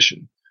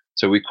position.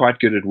 So we're quite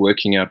good at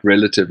working out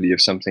relatively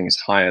if something is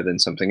higher than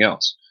something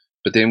else.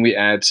 But then we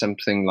add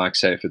something like,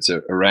 say, if it's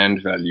a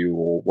rand value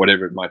or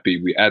whatever it might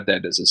be, we add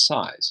that as a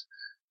size.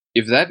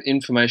 If that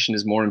information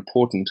is more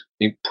important,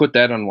 put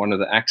that on one of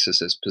the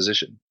axes as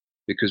position,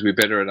 because we're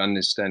better at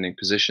understanding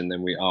position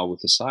than we are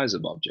with the size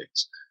of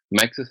objects.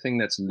 Make the thing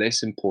that's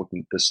less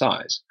important the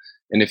size.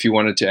 And if you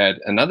wanted to add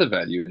another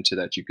value into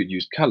that, you could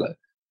use color.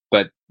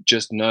 But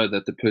just know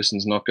that the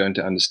person's not going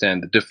to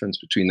understand the difference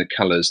between the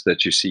colors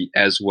that you see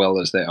as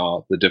well as they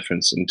are the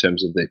difference in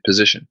terms of their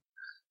position.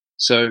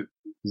 So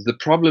the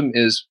problem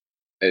is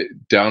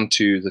down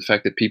to the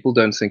fact that people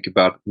don't think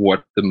about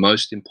what the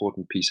most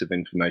important piece of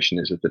information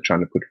is that they're trying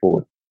to put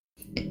forward.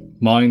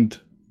 Mind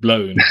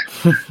blown.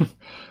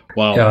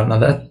 Wow. Yeah,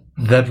 no,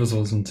 that was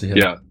awesome to hear.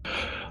 Yeah.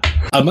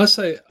 I must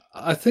say,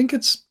 I think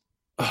it's...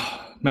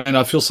 man,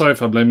 I feel sorry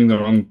if I'm blaming the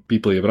wrong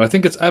people here, but I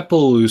think it's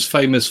Apple who's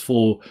famous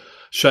for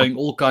showing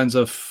all kinds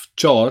of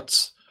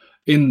charts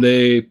in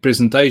their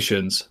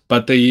presentations,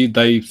 but they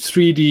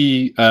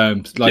 3D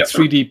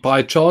 3D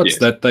pie charts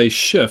that they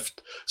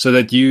shift so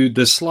that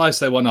the slice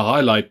they want to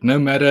highlight, no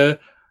matter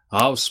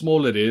how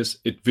small it is,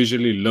 it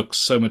visually looks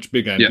so much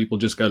bigger, and people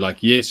just go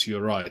like, yes,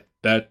 you're right,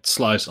 that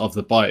slice of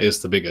the pie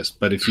is the biggest.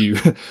 But if you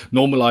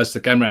normalize the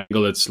camera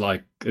angle, it's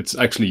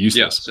actually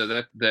useless. So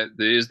that there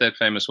is that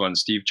famous one,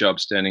 Steve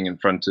Jobs standing in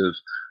front of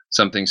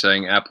something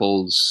saying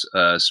Apple's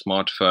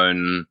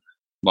smartphone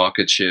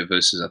market share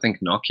versus, I think,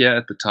 Nokia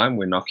at the time,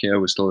 when Nokia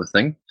was still a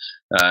thing.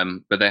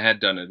 But they had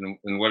done it.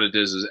 And what it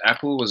is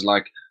Apple was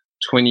like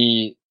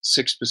 26%,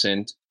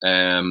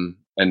 and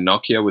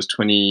Nokia was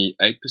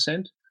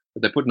 28%.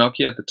 But they put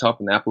Nokia at the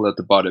top and Apple at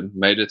the bottom,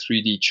 made a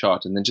 3D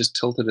chart, and then just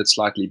tilted it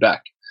slightly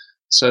back.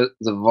 So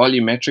the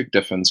volumetric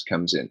difference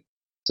comes in.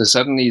 So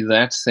suddenly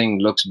that thing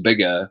looks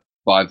bigger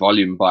by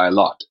volume by a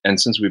lot.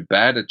 And since we're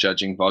bad at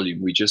judging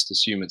volume, we just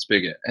assume it's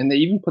bigger. And they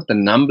even put the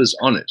numbers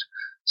on it.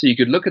 So you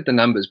could look at the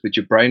numbers, but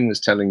your brain was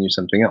telling you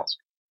something else.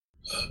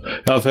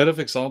 I've heard of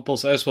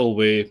examples as well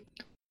where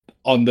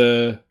on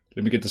the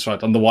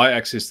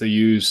y-axis, they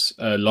use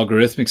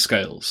logarithmic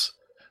scales.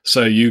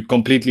 So you're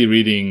completely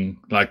reading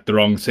like the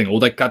wrong thing,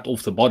 or they cut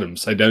off the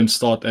bottoms. They don't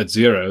start at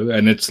 0,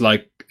 and it's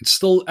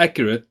still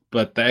accurate,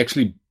 but they're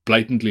actually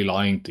blatantly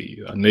lying to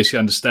you. Unless you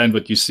understand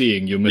what you're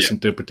seeing, you're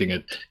misinterpreting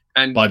it.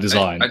 And by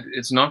design. I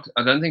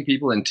don't think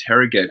people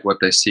interrogate what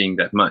they're seeing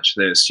that much.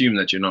 They assume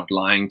that you're not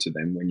lying to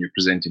them when you're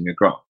presenting a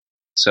graph.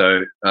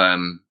 So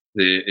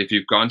if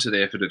you've gone to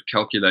the effort of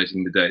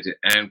calculating the data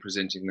and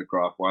presenting the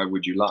graph, why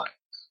would you lie?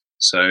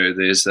 So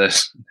there's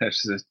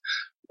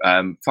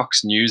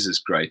Fox News is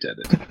great at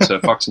it. So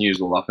Fox News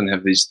will often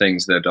have these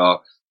things that are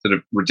sort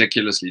of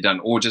ridiculously done,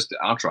 or just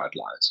outright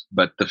lies.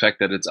 But the fact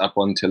that it's up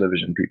on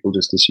television, people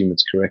just assume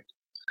it's correct.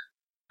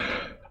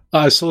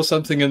 I saw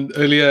something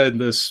earlier in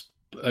this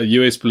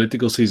US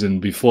political season,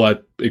 before I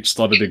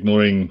started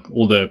ignoring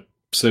all the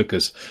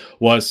circus,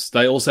 was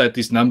they also had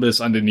these numbers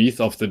underneath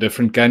of the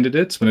different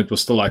candidates when it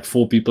was still like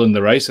 4 people in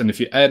the race, and if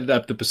you added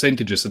up the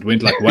percentages, it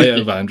went like way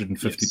over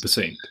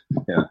 150%.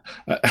 Yeah.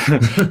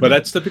 But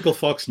that's typical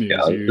Fox News.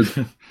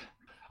 Yeah.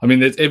 I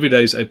mean, every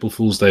day is April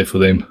Fool's Day for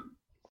them.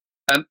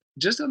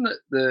 Just on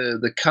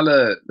the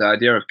color, the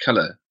idea of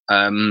color,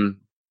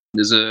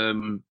 there's a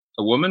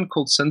woman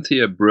called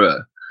Cynthia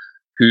Brewer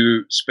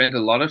who spent a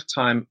lot of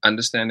time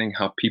understanding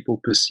how people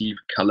perceive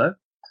color.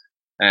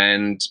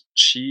 And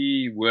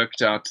she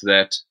worked out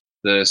that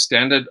the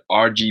standard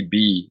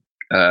RGB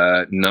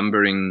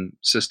numbering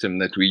system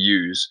that we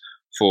use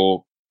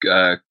for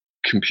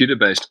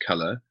computer-based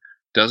color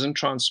doesn't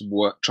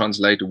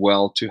translate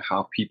well to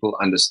how people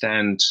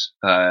understand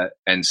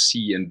and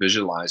see and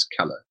visualize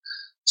color.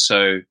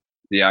 So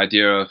the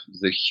idea of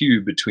the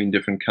hue between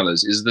different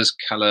colors, is this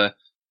color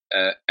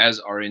as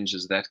orange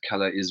as that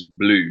color is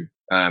blue,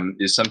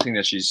 is something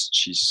that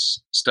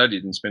she's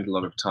studied and spent a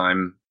lot of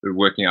time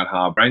working out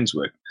how our brains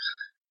work.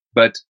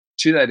 But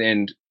to that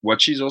end,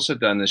 what she's also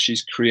done is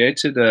she's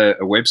created a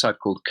website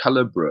called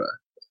Color Brewer.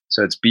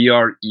 So it's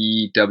BREWER,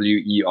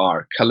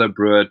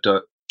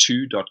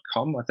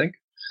 colorbrewer2.com, I think.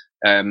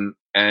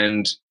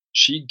 And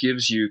she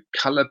gives you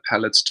color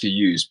palettes to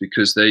use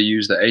because they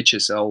use the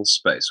HSL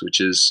space, which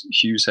is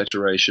hue,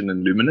 saturation,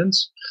 and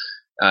luminance,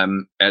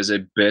 as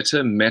a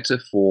better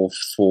metaphor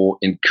for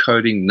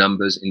encoding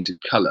numbers into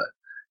color.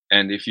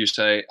 And if you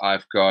say,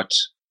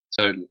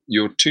 so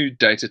your 2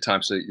 data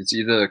types, so it's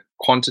either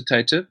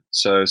quantitative,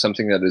 so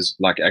something that is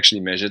like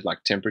actually measured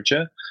like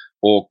temperature,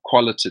 or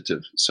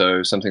qualitative,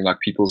 so something like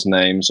people's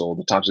names or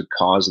the types of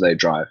cars they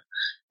drive.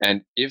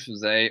 And if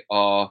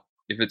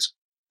it's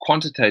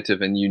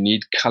quantitative and you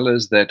need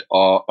colors that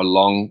are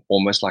along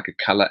almost like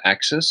a color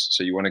axis,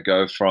 so you want to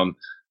go from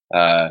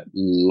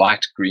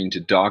light green to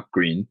dark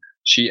green,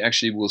 she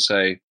actually will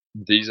say,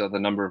 these are the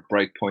number of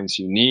breakpoints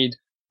you need.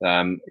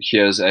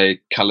 Here's a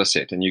color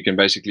set, and you can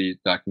basically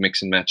like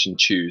mix and match and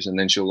choose. And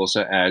then she'll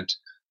also add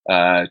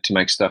to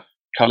make stuff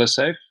color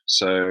safe,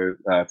 so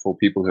for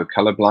people who are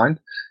colorblind.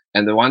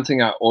 And the one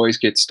thing I always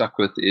get stuck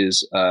with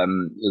is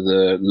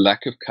the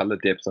lack of color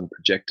depth on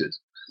projectors.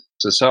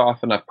 So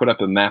often I put up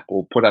a map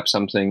or put up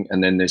something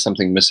and then there's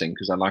something missing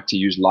because I like to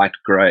use light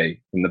gray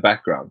in the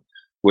background,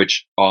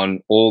 which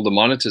on all the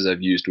monitors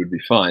I've used would be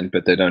fine,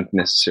 but they don't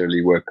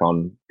necessarily work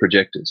on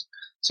projectors.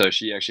 So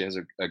she actually has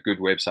a good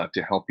website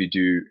to help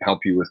you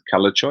with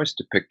color choice,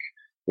 to pick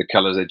the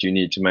colors that you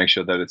need to make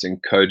sure that it's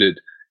encoded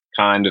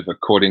kind of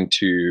according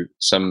to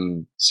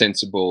some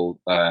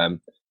sensible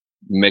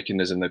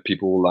mechanism that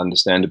people will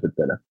understand a bit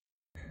better.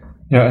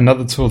 Yeah,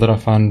 another tool that I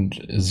find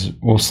is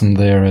awesome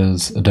there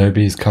is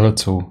Adobe's Color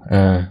Tool.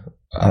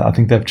 I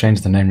think they've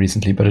changed the name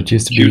recently, but it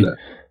used to be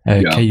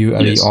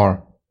KULER. Yes.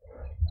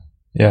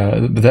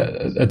 Yeah, but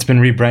it's been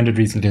rebranded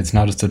recently. It's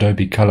now just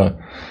Adobe Color.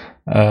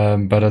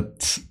 But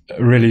it's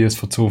a really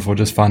useful tool for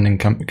just finding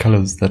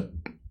colors that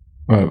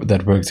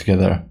work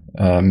together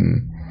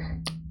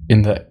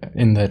in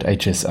that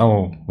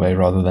HSL way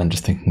rather than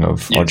just thinking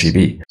of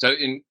RGB. So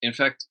in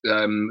fact,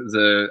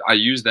 I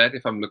use that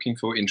if I'm looking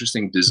for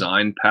interesting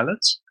design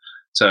palettes.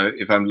 So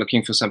if I'm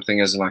looking for something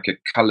as like a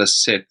color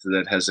set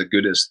that has a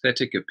good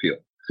aesthetic appeal,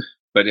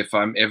 but if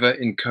I'm ever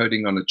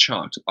encoding on a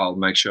chart, I'll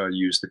make sure I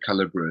use the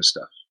Color Brewer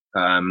stuff.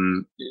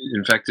 In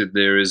fact,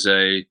 there is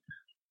a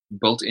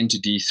built into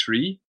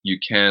D3.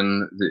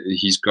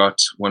 He's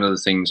got one of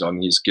the things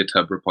on his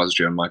GitHub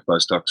repository, on Mike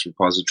Bostock's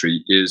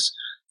repository, is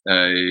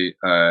a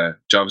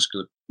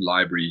JavaScript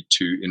library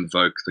to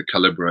invoke the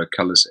Color Brewer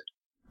color set.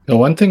 Now,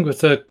 one thing with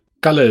the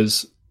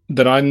colors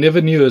that I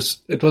never knew is,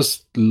 it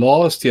was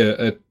last year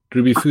at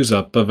Ruby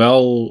Fusa,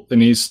 Pavel,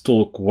 in his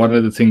talk, one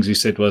of the things he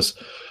said was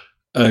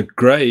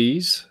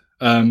grays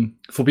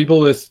for people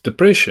with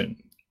depression.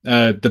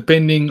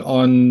 Depending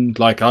on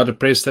like how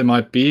depressed they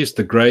might be, is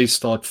the grays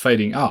start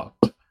fading out,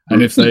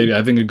 and if they're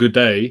having a good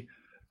day,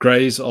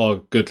 grays are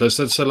good.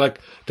 So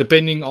like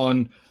depending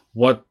on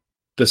what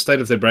the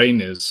state of their brain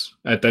is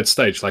at that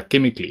stage, like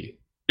chemically,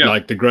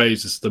 like the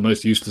grays is the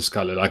most useless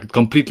color. Like it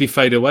completely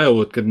fade away,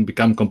 or it can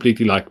become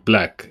completely like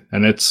black,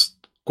 and it's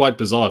quite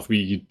bizarre if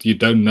you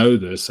don't know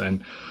this.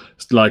 And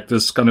it's like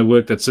this kind of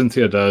work that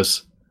Cynthia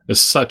does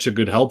is such a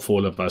good help for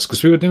all of us,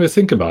 because we would never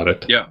think about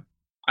it. Yeah.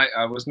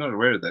 I was not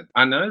aware of that.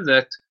 I know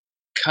that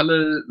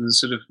color,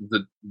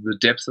 the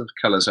depth of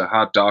color, so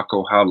how dark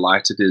or how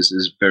light it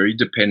is very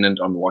dependent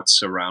on what's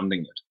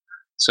surrounding it.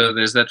 So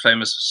there's that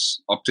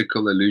famous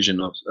optical illusion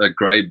of a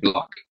gray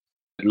block.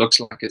 It looks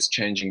like it's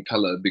changing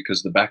color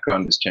because the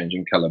background is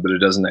changing color, but it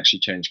doesn't actually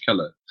change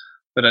color.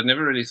 But I'd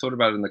never really thought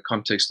about it in the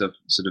context of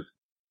sort of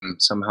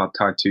somehow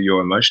tied to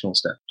your emotional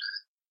stuff.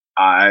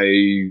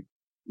 It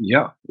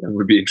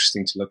would be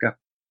interesting to look up.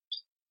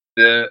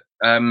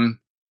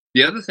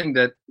 The other thing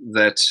that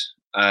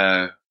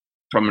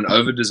from an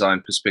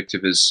over-design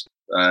perspective is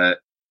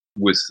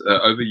with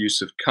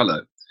overuse of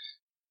color.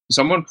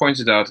 Someone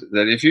pointed out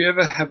that if you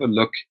ever have a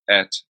look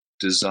at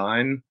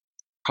design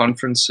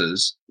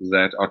conferences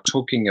that are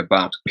talking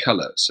about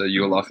color, so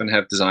you'll often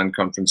have design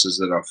conferences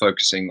that are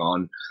focusing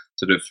on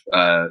sort of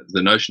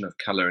the notion of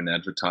color in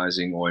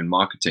advertising or in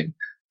marketing,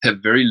 have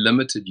very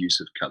limited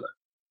use of color,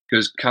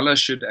 because color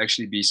should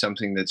actually be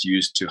something that's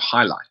used to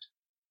highlight.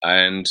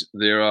 And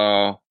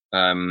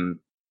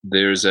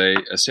there's a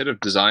set of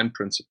design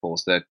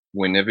principles that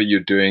whenever you're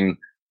doing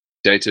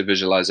data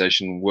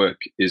visualization work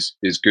is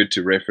good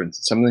to reference.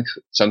 It's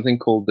something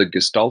called the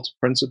Gestalt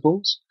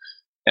principles,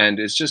 and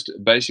it's just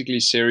basically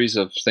a series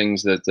of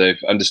things that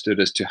they've understood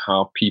as to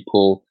how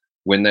people,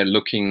 when they're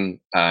looking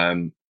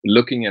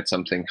at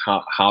something,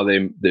 how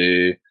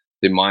their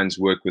minds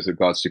work with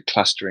regards to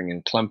clustering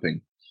and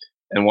clumping.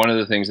 And one of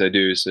the things they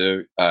do is,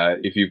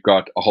 if you've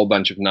got a whole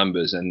bunch of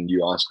numbers and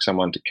you ask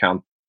someone to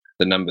count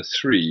the number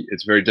 3,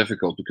 it's very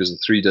difficult because the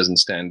 3 doesn't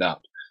stand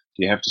out.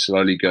 You have to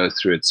slowly go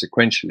through it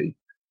sequentially.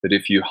 But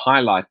if you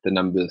highlight the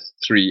number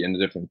 3 in a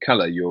different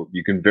color,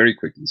 you can very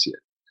quickly see it.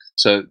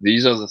 So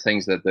these are the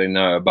things that they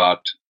know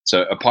about.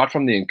 So apart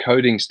from the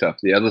encoding stuff,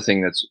 the other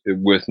thing that's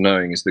worth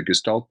knowing is the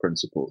Gestalt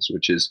principles,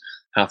 which is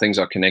how things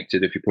are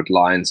connected if you put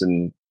lines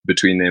in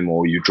between them,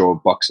 or you draw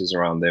boxes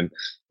around them,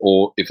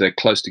 or if they're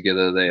close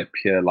together, they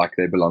appear like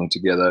they belong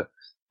together.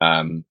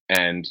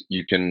 And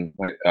you can,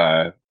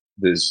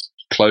 there's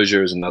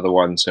closure is another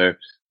one. So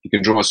you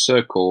can draw a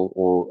circle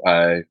or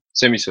a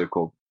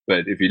semicircle,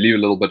 but if you leave a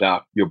little bit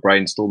out, your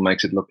brain still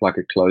makes it look like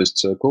a closed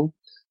circle.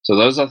 So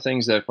those are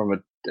things that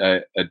from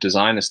a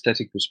design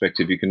aesthetic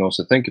perspective, you can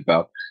also think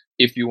about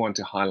if you want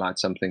to highlight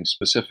something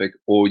specific,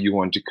 or you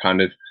want to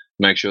kind of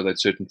make sure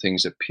that certain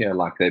things appear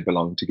like they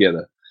belong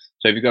together.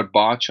 So if you've got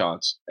bar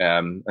charts,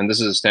 and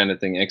this is a standard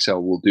thing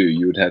Excel will do,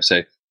 you would have,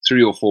 say,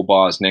 3 or 4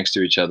 bars next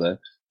to each other,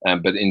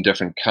 but in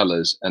different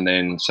colors. And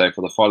then, say,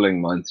 for the following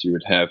month, you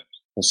would have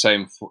the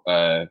same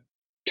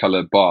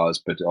color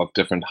bars, but of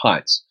different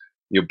heights.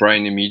 Your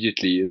brain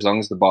immediately, as long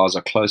as the bars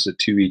are closer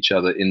to each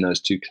other in those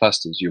 2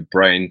 clusters, your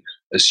brain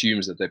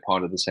assumes that they're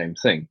part of the same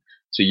thing.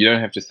 So you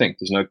don't have to think.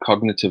 There's no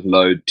cognitive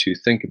load to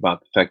think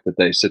about the fact that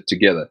they sit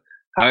together.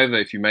 However,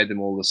 if you made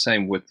them all the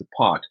same width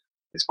apart,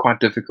 it's quite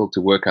difficult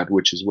to work out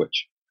which is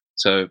which.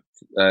 So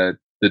the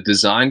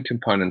design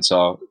components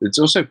it's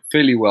also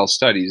fairly well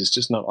studied. It's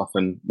just not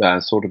often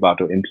thought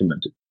about or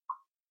implemented.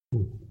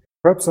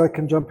 Perhaps I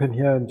can jump in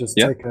here and just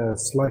take a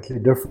slightly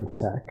different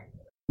tack.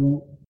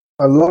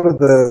 A lot of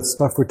the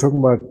stuff we're talking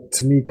about,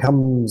 to me,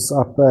 comes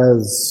up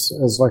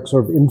as like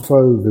sort of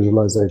info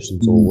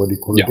visualizations, or what do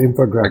you call it,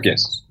 infographics. I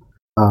guess.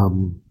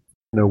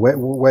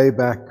 Way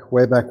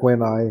back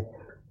when I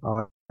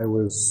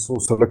was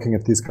also looking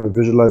at these kind of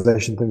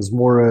visualization things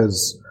more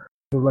as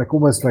sort of like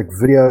almost like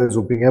videos,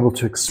 or being able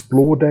to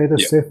explore data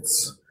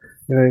sets.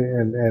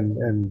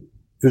 And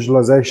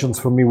visualizations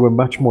for me were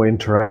much more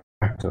interactive.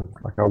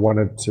 Like I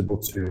wanted to be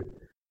able to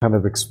kind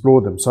of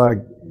explore them. So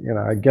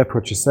I get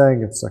what you're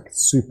saying. It's like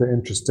super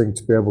interesting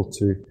to be able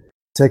to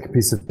take a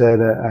piece of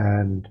data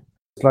and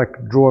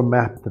like draw a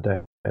map of the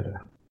data,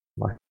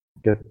 like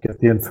get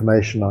the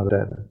information out of the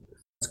data.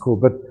 It's cool.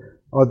 But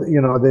are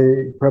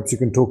there, perhaps you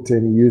can talk to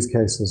any use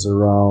cases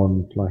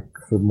around like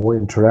the more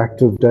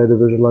interactive data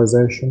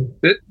visualization?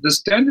 The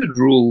standard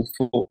rule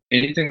for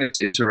anything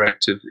that's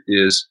interactive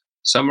is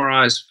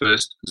summarize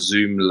first,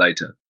 zoom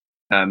later.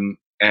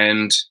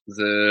 and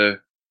the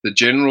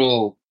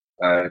general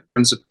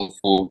principle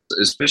for,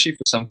 especially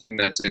for something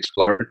that's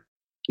exploratory,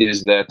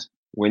 is that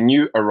when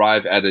you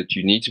arrive at it,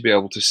 you need to be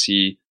able to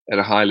see at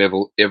a high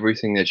level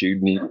everything that you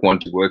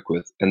want to work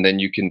with, and then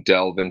you can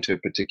delve into a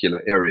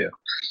particular area.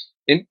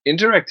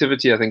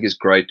 Interactivity, I think, is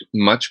great,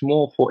 much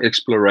more for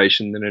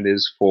exploration than it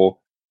is for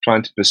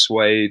trying to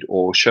persuade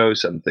or show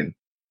something.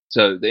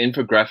 So the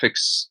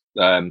infographics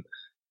and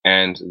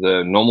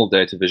the normal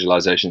data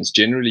visualizations,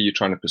 generally you're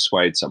trying to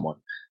persuade someone.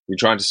 You're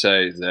trying to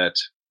say that,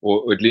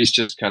 or at least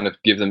just kind of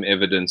give them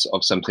evidence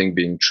of something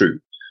being true.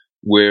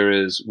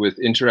 Whereas with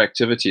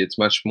interactivity, it's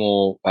much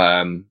more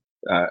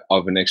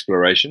of an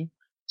exploration.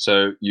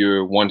 So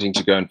you're wanting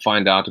to go and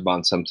find out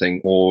about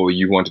something, or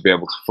you want to be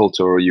able to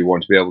filter, or you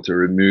want to be able to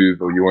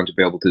remove, or you want to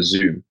be able to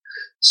zoom.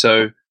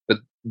 So, but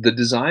the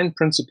design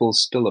principles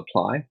still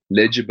apply.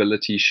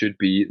 Legibility should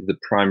be the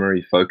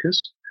primary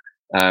focus.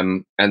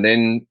 And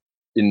then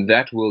in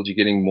that world, you're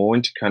getting more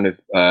into kind of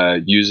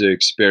user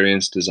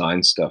experience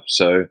design stuff.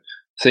 So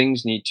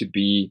things need to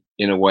be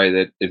in a way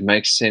that it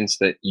makes sense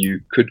that you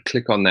could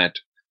click on that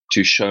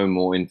to show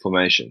more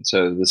information.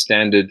 So the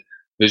standard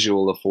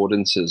visual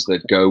affordances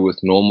that go with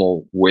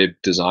normal web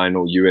design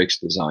or UX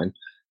design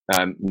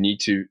need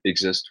to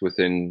exist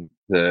within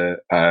the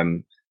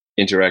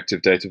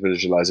interactive data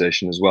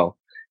visualization as well.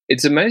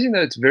 It's amazing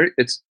that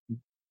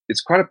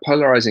it's quite a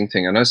polarizing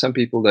thing. I know some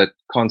people that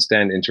can't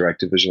stand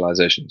interactive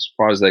visualization. As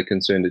far as they're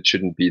concerned, it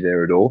shouldn't be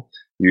there at all.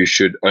 You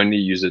should only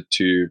use it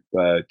to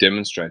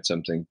demonstrate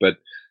something. But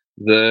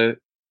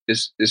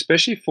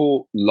especially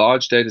for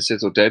large data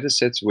sets or data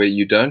sets where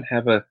you don't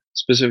have a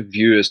specific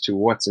view as to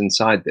what's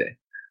inside there,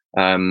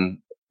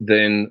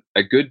 then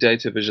a good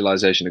data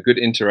visualization, a good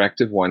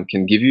interactive one,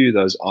 can give you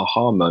those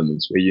aha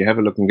moments where you have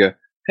a look and go,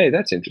 hey,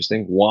 that's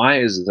interesting. Why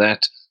is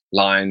that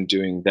line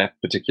doing that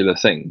particular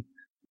thing?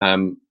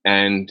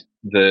 And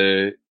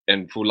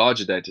for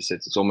larger data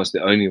sets, it's almost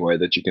the only way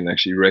that you can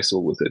actually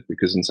wrestle with it,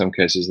 because in some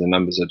cases the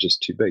numbers are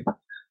just too big.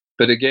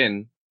 But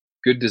again,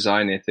 good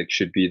design ethics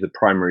should be the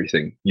primary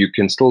thing. You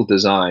can still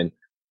design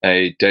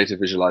a data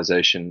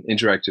visualization,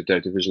 interactive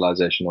data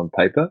visualization on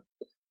paper,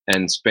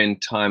 and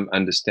spend time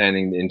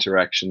understanding the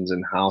interactions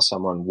and how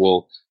someone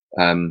will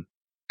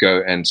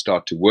go and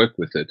start to work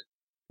with it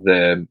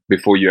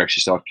before you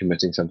actually start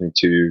committing something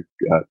to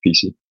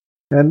PC.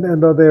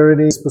 And are there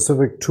any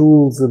specific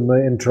tools in the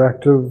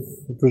interactive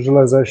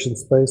visualization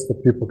space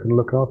that people can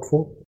look out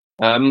for?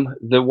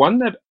 The one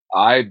that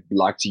I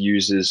like to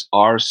use is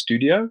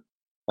RStudio.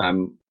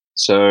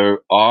 So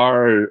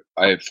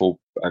I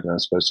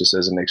suppose just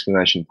as an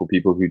explanation for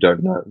people who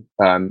don't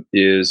know,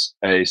 is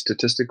a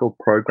statistical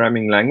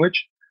programming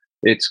language.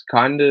 It's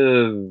kind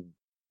of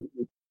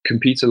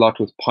competes a lot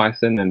with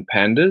Python and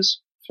Pandas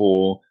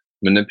for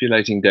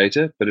manipulating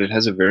data, but it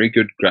has a very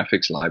good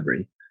graphics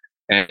library.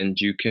 And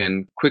you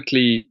can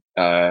quickly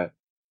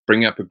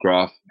bring up a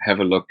graph, have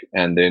a look,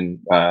 and then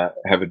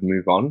have it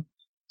move on.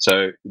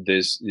 So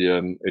there's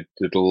the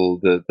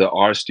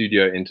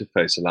RStudio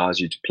interface allows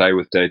you to play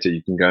with data.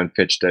 You can go and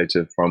fetch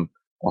data from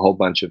a whole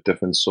bunch of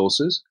different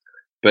sources,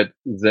 but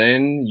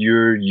then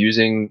you're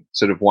using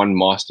sort of one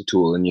master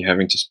tool, and you're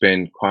having to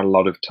spend quite a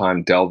lot of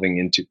time delving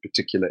into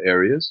particular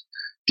areas.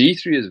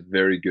 D3 is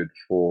very good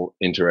for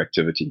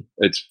interactivity.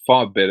 It's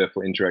far better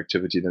for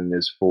interactivity than it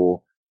is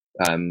for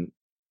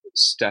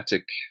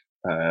static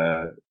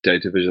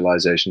data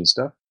visualization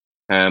stuff.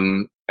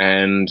 And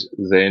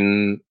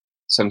then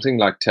something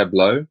like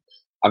Tableau.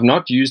 I've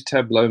not used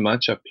Tableau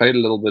much. I've played a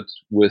little bit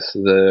with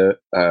the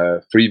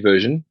free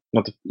version,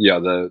 not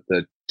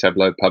the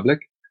Tableau public,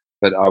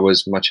 but I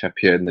was much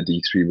happier in the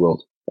D3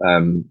 world.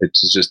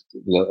 It's just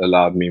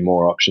allowed me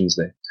more options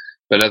there.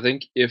 But I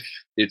think if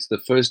it's the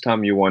first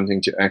time you're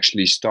wanting to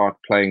actually start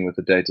playing with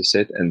the data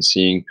set and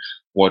seeing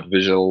what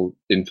visual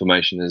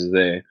information is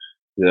there,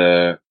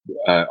 the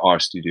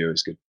RStudio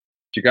is good.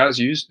 Do you guys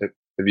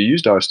have you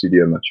used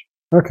RStudio much?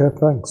 Okay,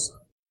 thanks.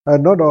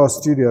 Not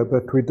RStudio,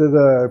 but we did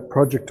a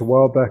project a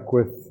while back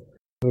with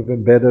sort of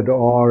embedded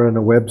R in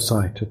a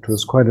website. It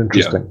was quite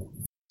interesting.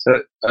 Yeah.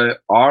 So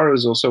R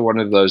is also one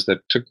of those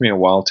that took me a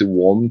while to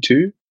warm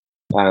to.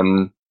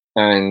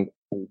 And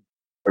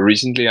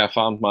recently I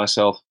found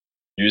myself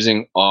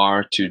using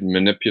R to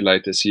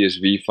manipulate a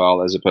CSV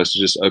file as opposed to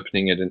just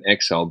opening it in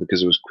Excel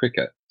because it was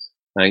quicker.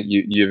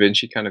 You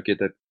eventually kind of get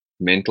that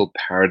mental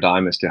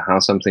paradigm as to how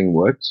something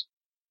works.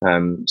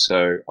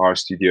 So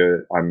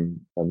RStudio,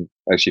 I'm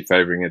actually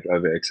favoring it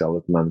over Excel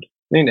at the moment. I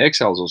mean,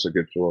 Excel is also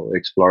good for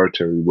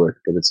exploratory work,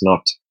 but it's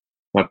not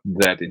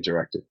that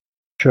interactive.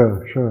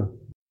 Sure.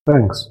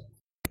 Thanks.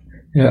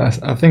 Yeah,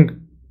 I think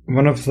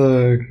one of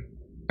the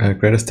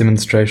greatest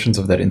demonstrations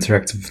of that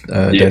interactive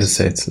data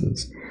sets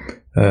is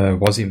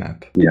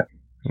WASIMAP. Yeah.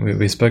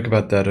 We spoke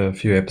about that a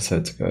few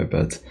episodes ago,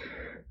 but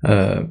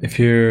if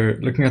you're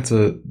looking at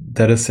a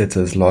data set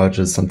as large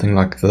as something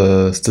like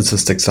the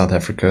Statistics South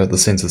Africa, the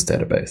census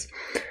database,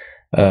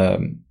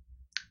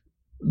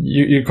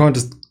 you can't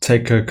just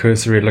take a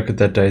cursory look at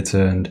that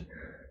data and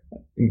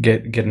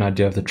get an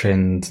idea of the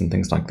trends and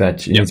things like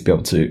that. You need to be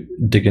able to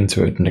dig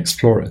into it and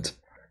explore it.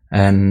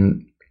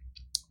 And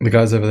the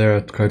guys over there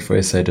at Code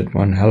for SA did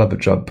one hell of a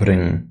job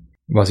putting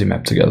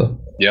WASI-map together.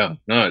 Yeah,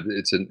 no,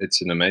 it's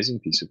an amazing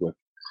piece of work.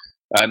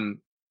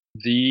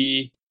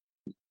 The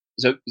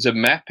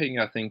mapping,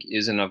 I think,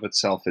 is in of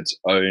itself its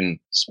own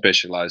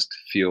specialized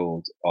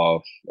field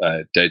of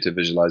data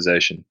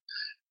visualization.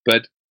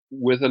 But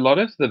with a lot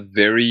of the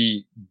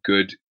very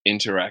good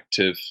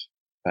interactive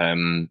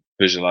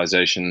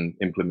visualization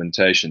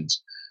implementations,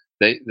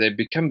 they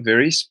become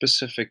very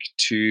specific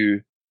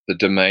to the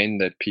domain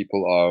that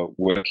people are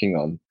working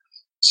on.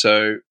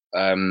 So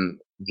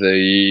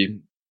the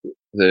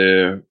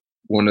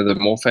one of the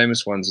more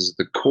famous ones is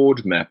the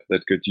chord map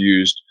that got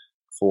used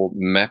for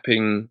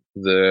mapping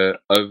the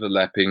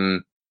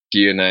overlapping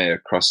DNA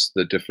across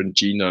the different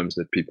genomes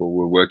that people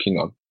were working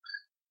on.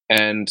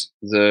 And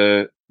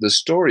the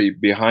story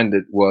behind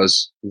it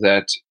was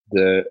that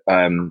the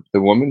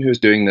woman who was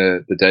doing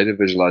the data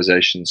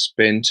visualization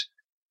spent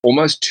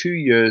almost 2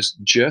 years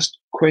just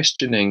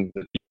questioning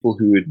the people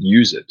who would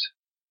use it,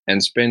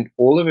 and spent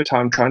all of her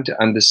time trying to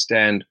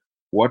understand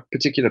what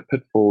particular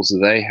pitfalls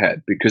they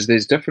had, because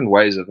there's different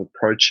ways of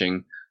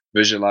approaching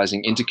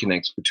visualizing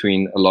interconnects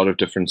between a lot of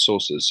different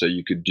sources. So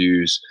you could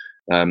use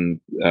a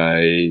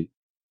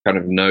kind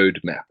of node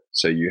map.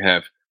 So you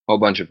have a whole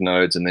bunch of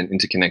nodes and then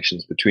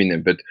interconnections between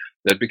them, but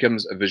that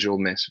becomes a visual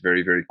mess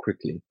very, very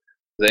quickly.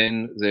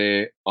 Then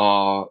there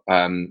are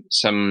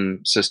some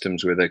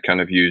systems where they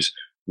kind of use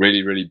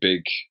really, really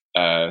big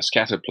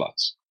scatter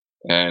plots,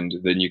 and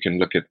then you can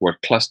look at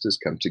what clusters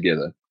come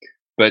together.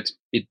 But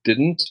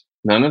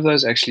none of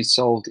those actually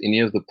solved any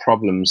of the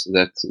problems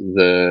that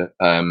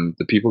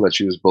the people that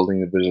she was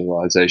building the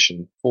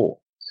visualization for.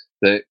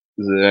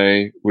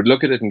 They would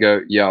look at it and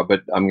go, yeah,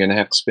 but I'm going to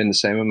have to spend the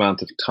same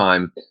amount of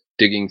time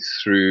digging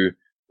through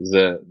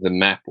the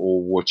map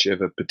or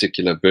whichever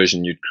particular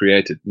version you'd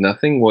created.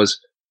 Nothing was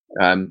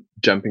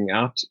jumping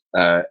out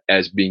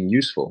as being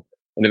useful.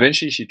 And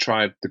eventually she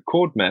tried the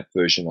chord map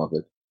version of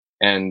it,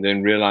 and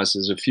then realized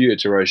there's a few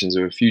iterations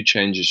or a few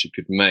changes you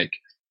could make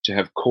to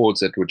have chords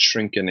that would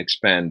shrink and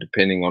expand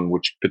depending on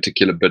which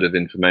particular bit of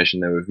information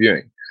they were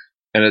viewing.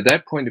 And at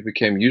that point, it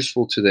became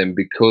useful to them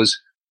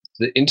because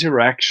the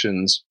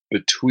interactions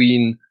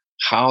between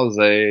how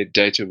their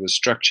data was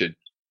structured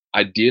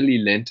ideally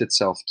lent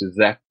itself to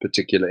that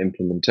particular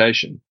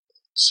implementation.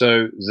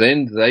 So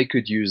then they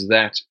could use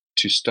that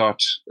to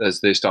start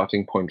as their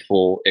starting point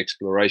for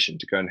exploration,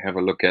 to go and have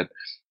a look at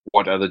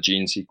what other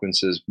gene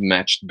sequences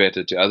matched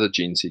better to other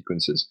gene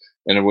sequences.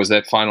 And it was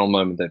that final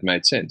moment that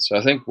made sense. So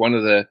I think one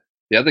of the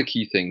other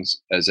key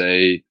things as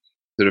a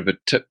sort of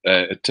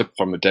a tip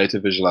from a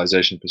data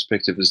visualization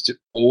perspective is to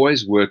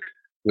always work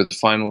with the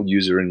final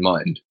user in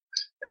mind.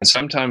 And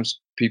sometimes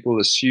people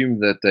assume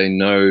that they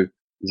know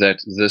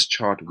that this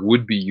chart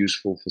would be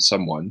useful for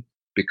someone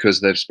because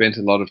they've spent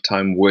a lot of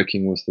time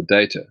working with the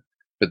data,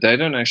 but they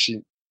don't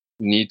actually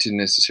need to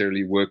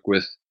necessarily work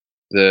with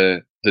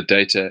the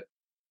data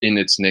in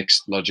its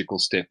next logical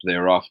step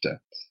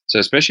thereafter. So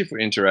especially for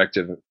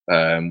interactive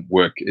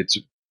work, it's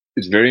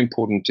very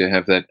important to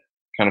have that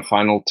kind of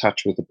final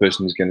touch with the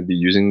person who's going to be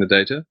using the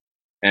data,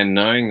 and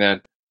knowing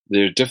that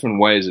there are different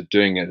ways of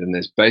doing it, and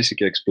there's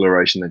basic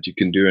exploration that you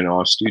can do in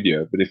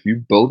RStudio. But if you're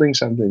building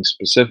something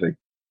specific,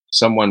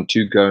 someone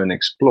to go and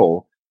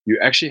explore, you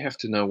actually have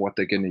to know what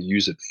they're going to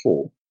use it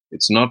for.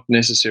 It's not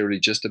necessarily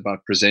just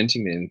about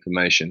presenting the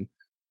information.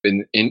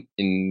 In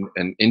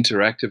an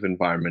interactive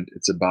environment,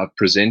 it's about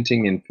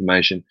presenting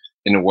information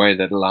in a way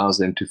that allows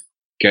them to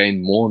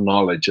gain more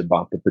knowledge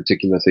about the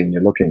particular thing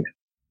you're looking at.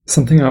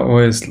 Something I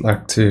always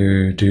like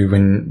to do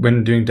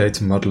when doing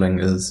data modeling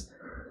is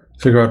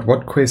figure out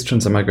what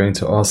questions am I going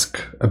to ask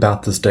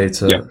about this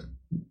data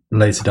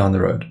later down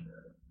the road.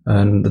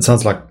 And it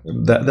sounds like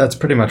that's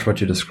pretty much what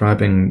you're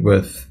describing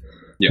with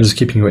just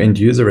keeping your end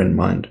user in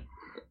mind.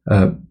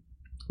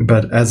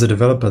 But as a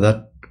developer,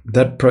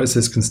 that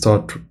process can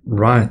start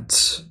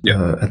right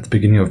at the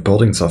beginning of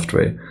building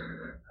software,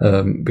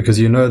 because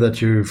you know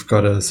that you've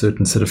got a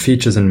certain set of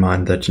features in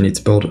mind that you need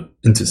to build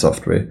into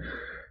software,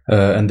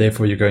 and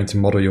therefore you're going to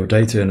model your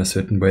data in a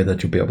certain way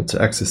that you'll be able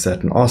to access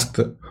that and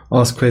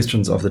ask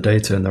questions of the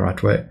data in the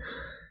right way.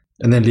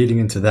 And then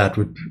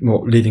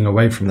leading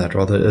away from that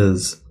rather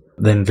is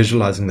then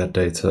visualizing that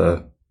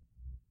data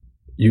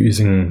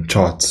using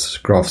charts,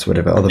 graphs,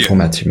 whatever other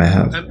formats you may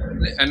have.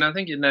 And I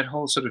think in that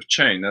whole sort of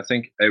chain, I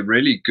think a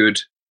really good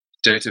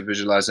data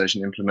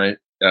visualization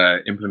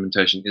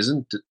implementation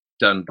isn't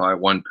done by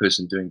one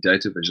person doing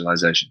data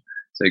visualization.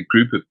 It's a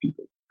group of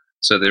people.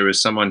 So there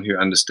is someone who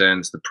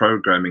understands the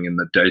programming and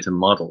the data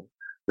model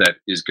that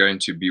is going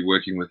to be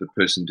working with the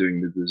person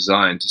doing the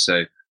design to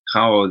say,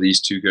 how are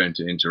these two going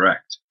to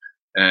interact?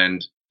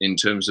 And in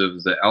terms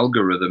of the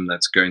algorithm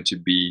that's going to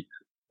be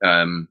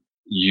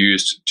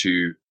used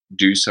to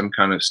do some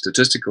kind of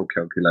statistical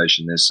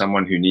calculation, there's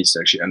someone who needs to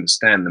actually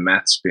understand the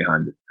maths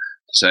behind it.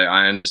 To say,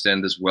 I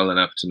understand this well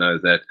enough to know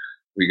that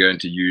we're going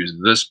to use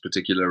this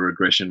particular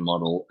regression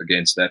model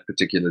against that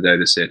particular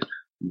data set,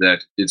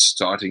 that it's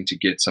starting to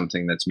get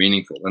something that's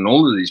meaningful. And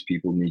all of these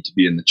people need to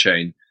be in the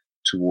chain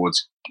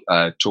towards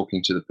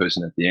talking to the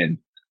person at the end.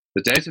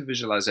 The data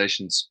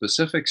visualization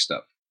specific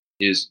stuff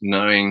is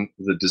knowing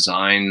the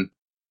design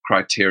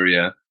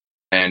criteria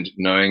and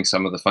knowing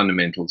some of the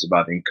fundamentals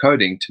about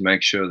encoding to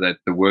make sure that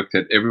the work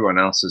that everyone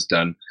else has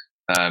done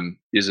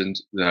isn't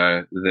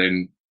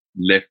then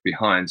left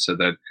behind, so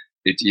that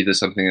it's either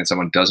something that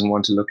someone doesn't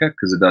want to look at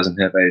because it doesn't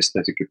have a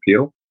aesthetic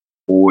appeal,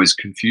 or is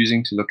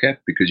confusing to look at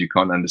because you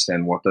can't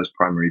understand what those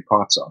primary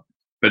parts are.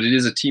 But it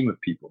is a team of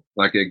people.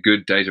 Like a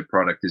good data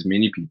product is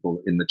many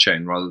people in the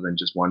chain rather than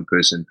just one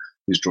person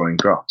who's drawing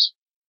graphs.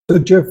 So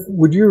Jeff,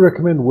 would you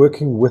recommend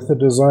working with a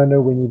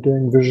designer when you're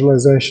doing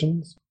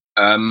visualizations?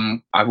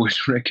 I would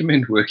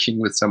recommend working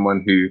with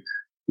someone who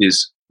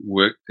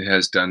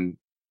has done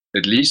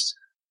at least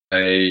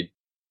a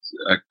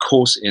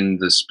course in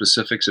the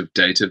specifics of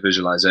data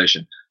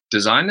visualization.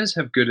 Designers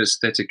have good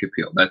aesthetic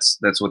appeal.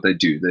 That's what they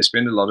do. They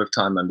spend a lot of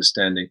time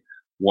understanding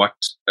what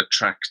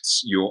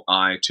attracts your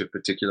eye to a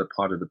particular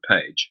part of the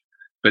page.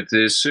 But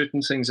there's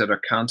certain things that are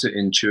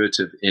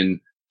counterintuitive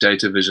in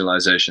data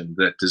visualization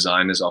that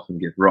designers often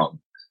get wrong.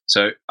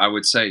 So I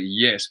would say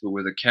yes, but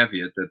with a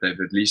caveat that they've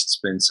at least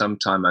spent some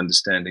time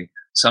understanding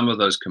some of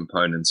those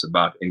components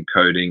about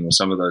encoding or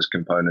some of those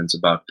components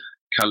about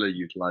color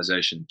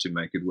utilization to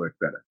make it work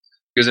better.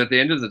 Because at the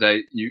end of the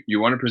day, you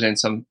want to present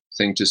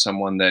something to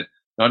someone that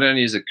not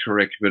only is it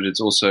correct, but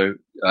it's also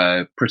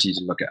pretty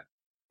to look at.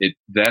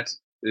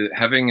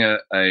 Having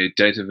a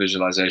data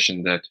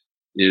visualization that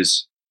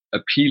is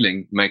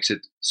appealing makes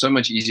it so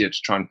much easier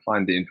to try and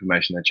find the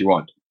information that you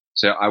want.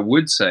 So I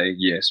would say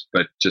yes,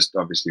 but just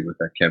obviously with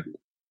that caveat.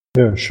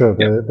 Yeah, sure.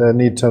 Yeah. They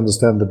need to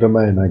understand the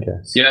domain, I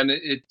guess. Yeah, and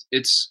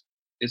it's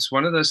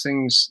one of those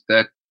things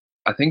that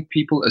I think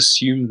people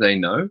assume they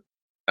know,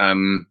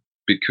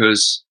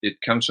 because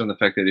it comes from the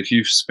fact that if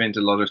you've spent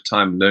a lot of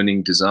time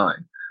learning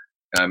design,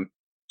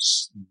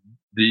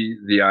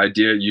 the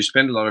idea you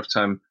spend a lot of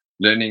time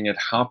learning at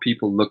how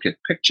people look at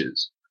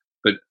pictures,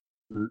 but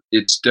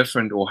it's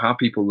different, or how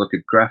people look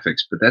at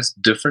graphics, but that's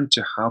different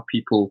to how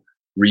people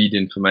read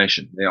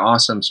information. There are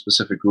some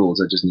specific rules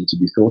that just need to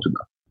be thought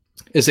about.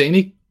 Is there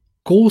any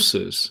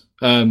courses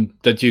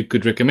that you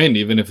could recommend,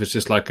 even if it's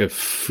just like a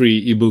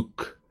free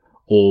ebook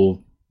or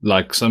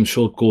like some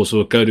short course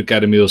or Code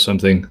Academy or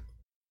something?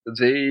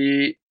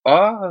 There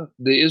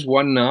is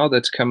one now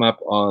that's come up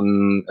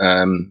on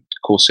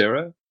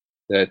Coursera.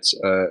 That's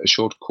a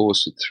short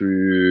course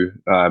through,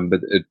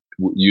 but it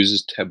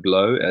uses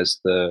Tableau as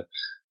the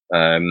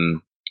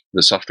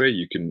software.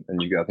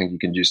 I think you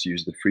can just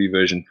use the free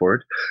version for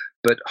it.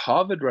 But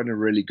Harvard run a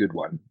really good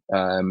one.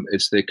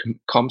 It's their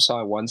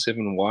ComSci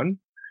 171,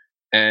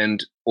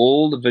 and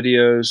all the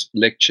videos,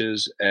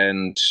 lectures,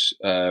 and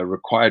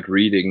required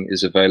reading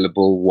is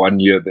available 1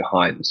 year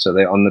behind. So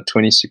they're on the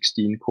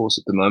 2016 course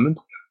at the moment,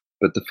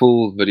 but the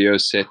full video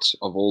set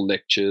of all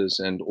lectures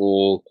and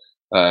all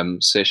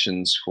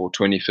sessions for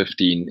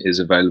 2015 is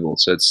available.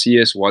 So it's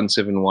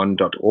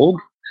cs171.org.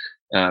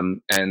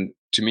 And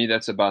to me,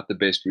 that's about the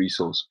best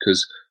resource,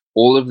 because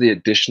all of the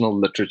additional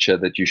literature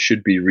that you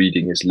should be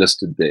reading is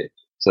listed there.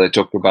 So they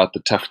talk about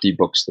the Tufte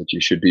books that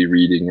you should be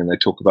reading, and they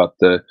talk about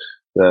the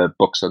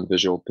books on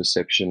visual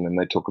perception, and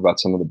they talk about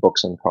some of the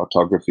books on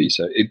cartography.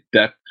 So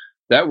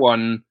that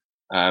one,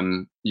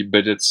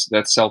 but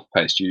that's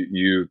self-paced.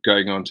 You're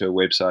going onto a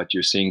website,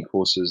 you're seeing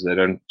courses.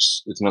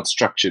 It's not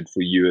structured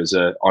for you as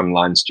an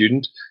online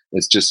student.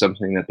 It's just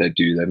something that they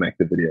do. They make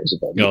the videos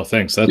about it. Oh,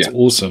 thanks. That's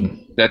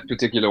awesome. That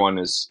particular one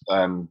is,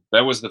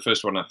 that was the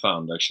first one I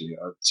found, actually.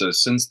 So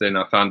since then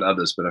I found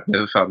others, but I've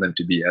never found them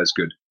to be as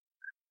good.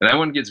 And that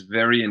one gets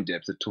very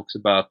in-depth. It talks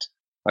about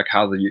like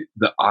how the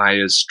eye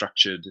is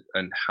structured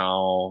and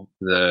how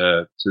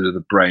the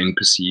brain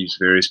perceives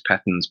various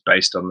patterns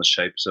based on the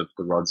shapes of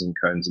the rods and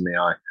cones in the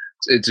eye.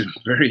 It's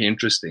very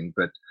interesting,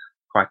 but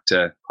quite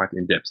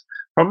in depth.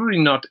 Probably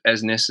not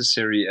as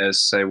necessary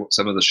as, say,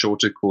 some of the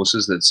shorter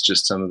courses. That's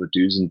just some of the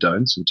do's and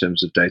don'ts in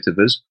terms of data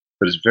viz,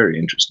 but it's very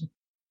interesting.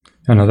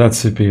 I know that's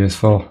super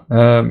useful.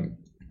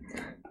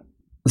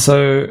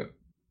 So,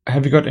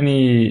 have you got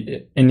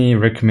any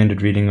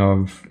recommended reading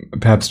of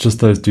perhaps just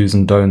those do's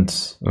and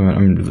don'ts? I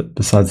mean,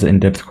 besides the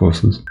in-depth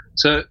courses.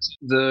 So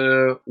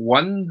the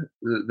one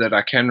that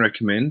I can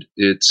recommend,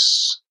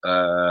 it's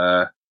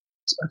I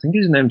think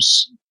his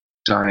name's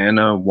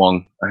Diana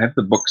Wong. I have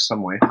the book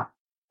somewhere,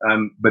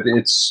 but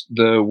it's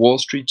the Wall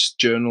Street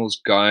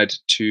Journal's Guide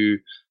to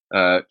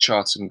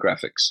Charts and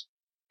Graphics.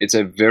 It's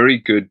a very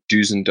good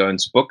do's and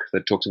don'ts book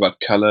that talks about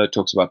color,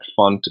 talks about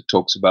font, it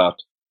talks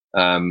about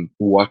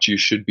what you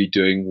should be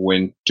doing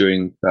when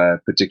doing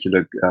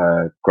particular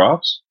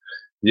graphs.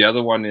 The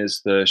other one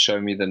is the Show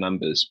Me the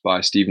Numbers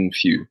by Stephen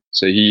Few.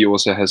 So he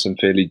also has some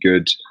fairly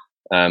good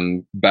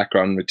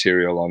background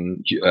material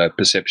on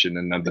perception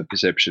and number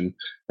perception,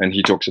 and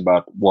he talks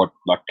about what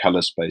like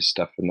color space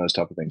stuff and those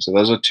type of things. So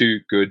those are two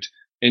good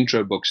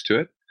intro books to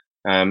it,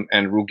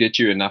 and will get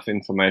you enough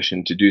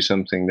information to do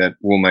something that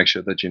will make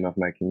sure that you're not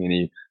making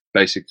any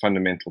basic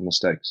fundamental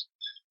mistakes.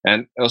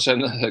 And also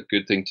another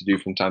good thing to do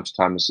from time to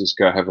time is just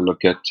go have a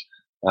look at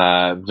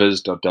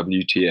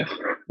viz.wtf.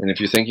 And if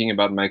you're thinking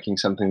about making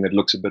something that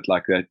looks a bit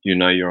like that, you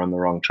know you're on the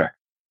wrong track.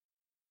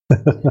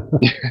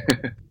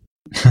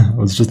 I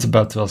was just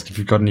about to ask if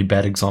you've got any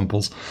bad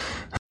examples.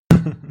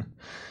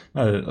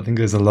 I think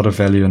there's a lot of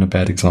value in a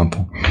bad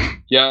example.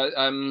 Yeah,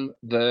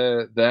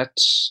 that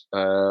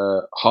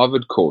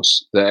Harvard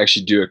course, they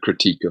actually do a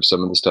critique of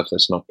some of the stuff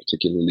that's not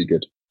particularly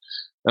good.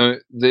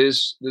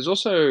 There's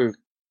also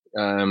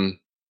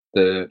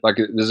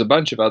there's a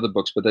bunch of other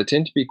books, but they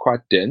tend to be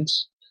quite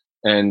dense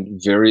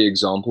and very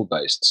example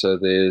based. So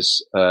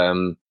there's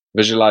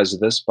Visualize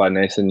This by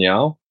Nathan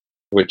Yao,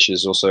 which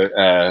is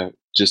also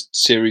just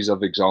series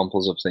of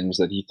examples of things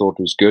that he thought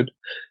was good.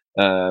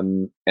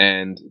 And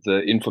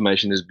the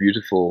Information is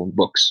Beautiful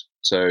books.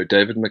 So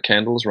David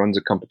McCandless runs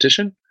a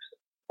competition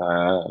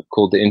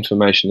called the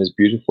Information is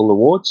Beautiful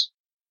Awards,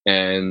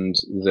 and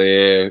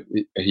there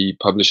he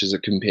publishes a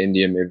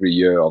compendium every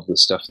year of the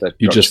stuff that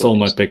you just stole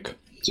my pick.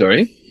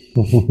 Sorry,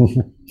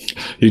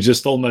 you just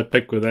stole my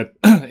pick with that.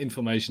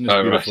 Information is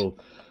Beautiful.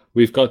 Right.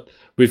 We've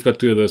got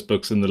 2 of those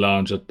books in the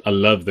lounge. I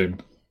love them.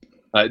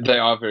 They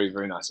are very,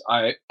 very nice.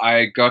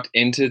 I got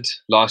entered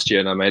last year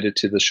and I made it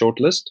to the short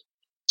list.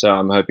 So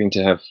I'm hoping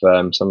to have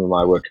some of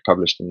my work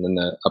published in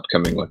the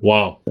upcoming one.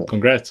 Wow.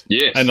 Congrats.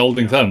 Yes. And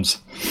holding thumbs.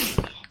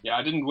 Yeah,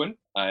 I didn't win.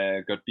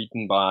 I got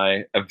beaten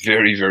by a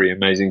very, very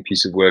amazing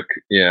piece of work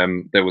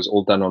that was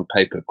all done on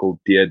paper called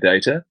Dear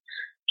Data.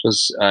 It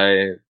was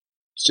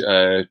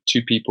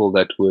 2 people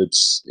that would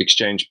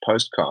exchange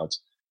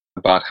postcards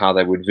about how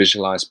they would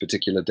visualize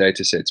particular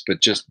data sets, but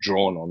just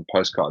drawn on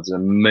postcards.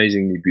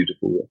 Amazingly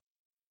beautiful work.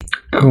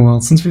 Cool. Well,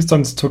 since we're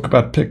starting to talk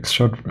about picks,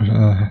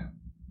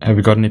 have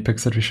we got any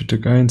picks that we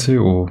should go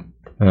into, or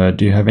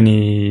do you have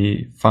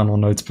any final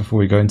notes before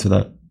we go into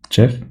that,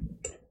 Jeff?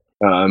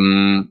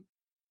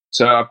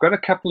 So I've got a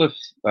couple of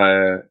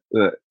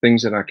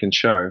things that I can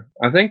show.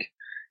 I think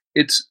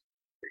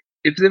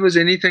if there was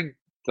anything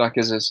like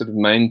as a sort of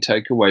main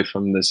takeaway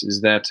from this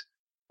is that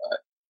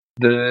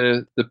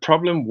the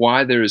problem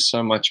why there is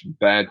so much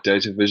bad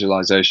data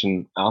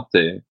visualization out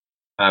there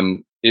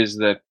is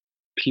that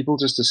people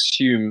just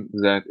assume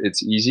that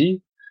it's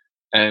easy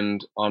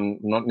and are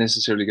not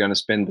necessarily going to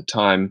spend the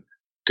time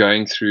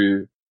going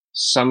through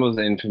some of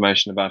the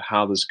information about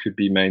how this could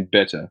be made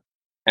better.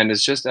 And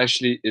it's just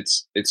actually,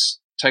 it's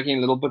taking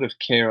a little bit of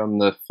care on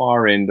the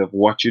far end of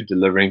what you're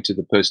delivering to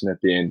the person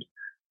at the end.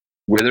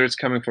 Whether it's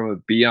coming from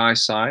a BI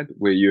side,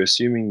 where you're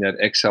assuming that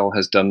Excel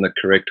has done the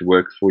correct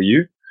work for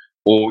you,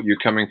 or you're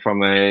coming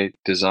from a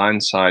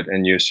design side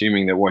and you're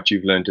assuming that what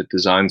you've learned at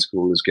design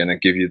school is going to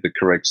give you the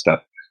correct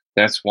stuff.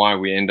 That's why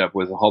we end up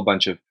with a whole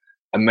bunch of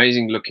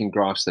amazing looking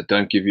graphs that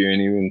don't give you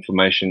any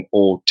information,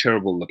 or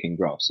terrible looking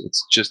graphs.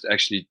 It's just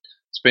actually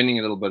spending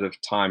a little bit of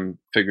time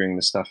figuring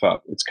the stuff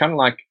out. It's kind of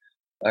like,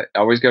 I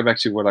always go back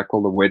to what I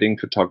call the wedding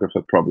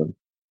photographer problem.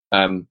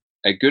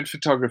 A good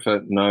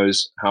photographer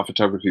knows how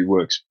photography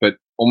works, but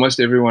almost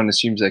everyone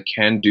assumes they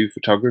can do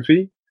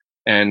photography.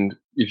 And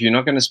if you're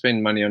not going to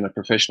spend money on a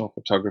professional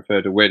photographer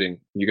at a wedding,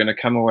 you're going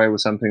to come away with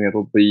something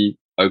that'll be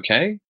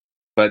okay,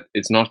 but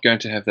it's not going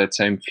to have that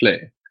same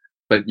flair.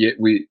 But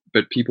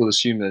people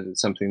assume that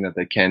it's something that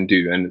they can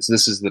do, and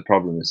this is the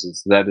problem.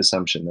 It's that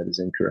assumption that is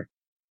incorrect.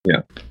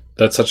 Yeah,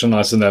 that's such a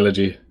nice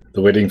analogy.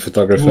 The wedding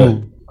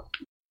photographer.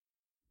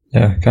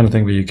 Yeah, kind of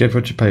thing where you get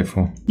what you pay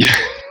for. Yeah,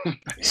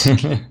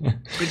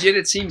 but yet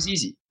it seems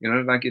easy.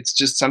 Like it's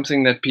just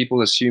something that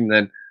people assume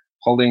that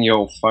holding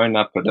your phone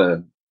up in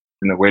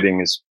a wedding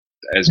is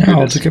as good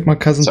I'll as to get my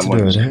cousin to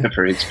do it. A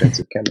very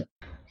expensive camera.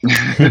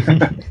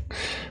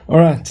 All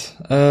right.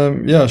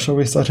 Shall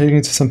we start heading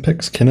into some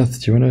picks?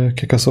 Kenneth, do you want to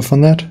kick us off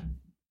on that?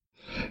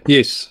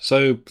 Yes.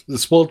 So the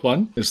spoiled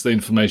one is the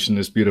Information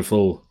is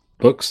Beautiful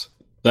books.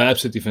 They're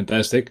absolutely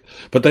fantastic.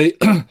 But they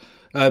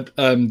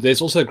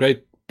there's also a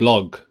great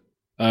blog,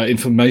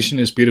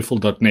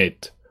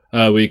 informationisbeautiful.net,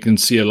 where you can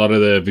see a lot of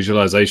the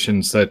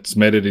visualizations that's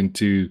made it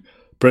into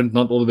print.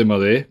 Not all of them are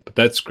there, but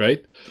that's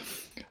great.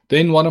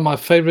 Then one of my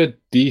favorite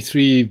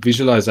D3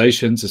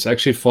 visualizations is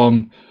actually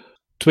from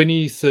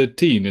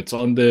 2013. It's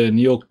on the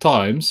New York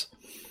Times.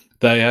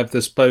 They have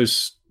this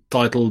post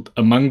titled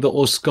 "Among the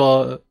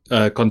Oscar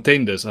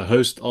Contenders, a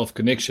Host of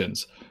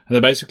Connections," and they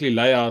basically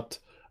lay out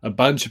a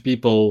bunch of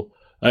people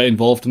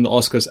involved in the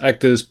Oscars: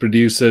 actors,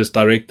 producers,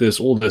 directors,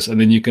 all this,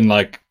 and then you can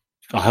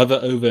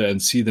hover over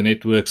and see the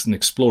networks and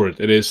explore it.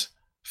 It is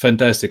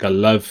fantastic. I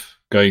love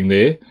going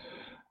there.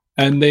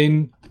 And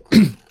then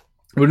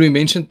when we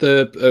mentioned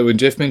when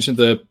Jeff mentioned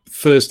the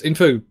first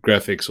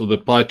infographics or the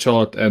pie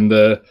chart and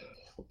the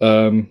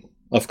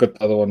I forgot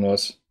the other one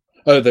was.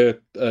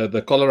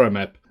 The cholera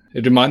map.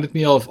 It reminded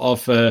me of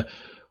also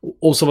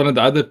one of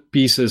the other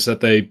pieces that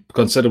they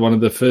consider one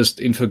of the first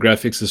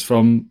infographics is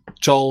from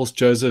Charles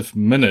Joseph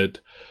Minard.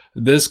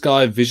 This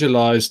guy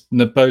visualized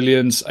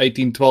Napoleon's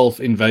 1812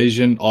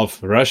 invasion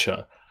of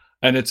Russia.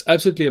 And it's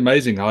absolutely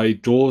amazing how he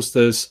draws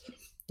this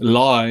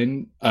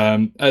line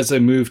as they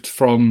moved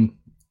from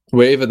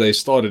wherever they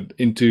started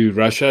into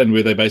Russia and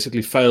where they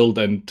basically failed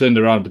and turned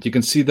around. But you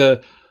can see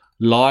the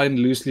line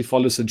loosely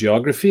follows the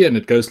geography, and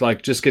it goes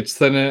just gets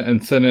thinner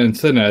and thinner and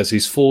thinner as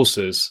his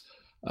forces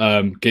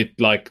get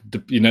like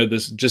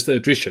this just the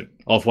attrition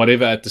of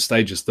whatever at the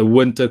stages. The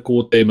winter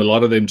caught them. A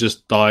lot of them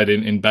just died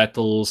in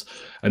battles,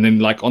 and then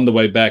like on the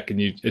way back,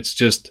 and it's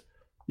just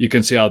you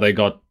can see how they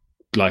got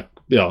like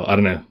I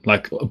don't know,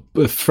 like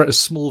a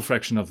small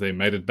fraction of them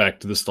made it back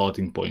to the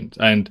starting point.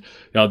 And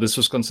this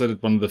was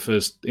considered one of the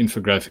first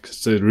infographics.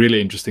 It's a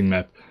really interesting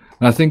map,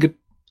 and I think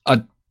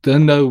I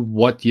don't know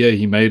what year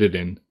he made it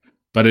in,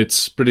 but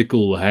it's pretty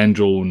cool, hand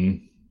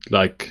drawn.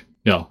 Like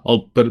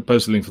I'll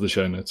post a link for the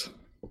show notes.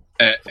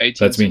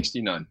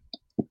 1869.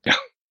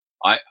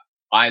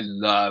 I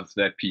love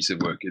that piece of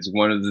work. It's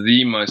one of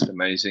the most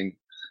amazing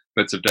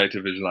bits of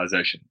data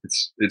visualization.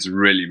 It's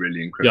really,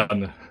 really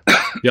incredible.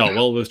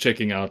 Well worth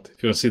checking out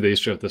if you want to see the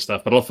history of this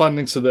stuff. But I'll find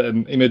links to the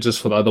images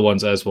for the other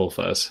ones as well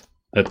for us.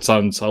 I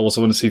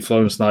also want to see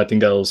Florence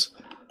Nightingale's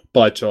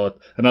pie chart,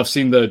 and I've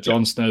seen the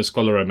Jon Snow's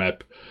cholera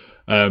map.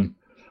 I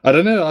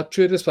don't know how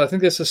true it is, but I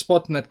think there's a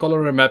spot in that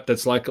cholera map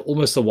that's like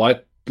almost a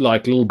white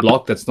like little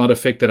block that's not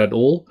affected at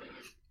all.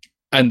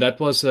 And that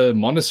was a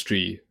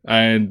monastery,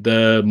 and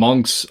the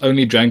monks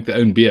only drank their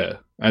own beer,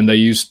 and they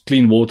used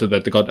clean water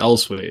that they got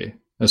elsewhere.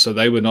 And so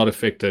they were not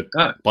affected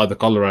by the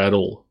cholera at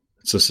all.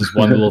 It's just this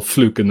one little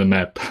fluke in the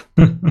map.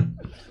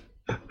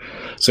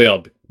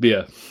 So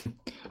beer.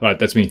 All right,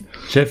 that's me.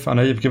 Jeff, I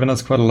know you've given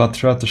us quite a lot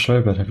throughout the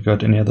show, but have you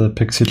got any other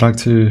picks you'd like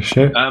to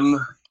share?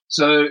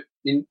 So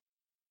in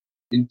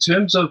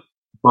terms of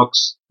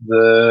books,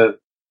 the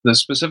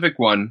specific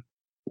one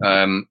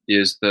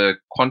is the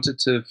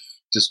Quantitative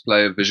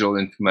Display of Visual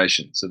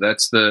Information. So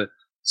that's the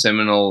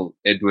seminal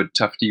Edward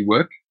Tufte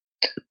work.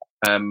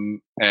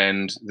 And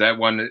that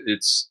one,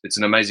 it's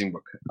an amazing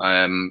book.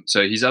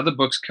 So his other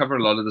books cover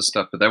a lot of the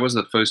stuff, but that was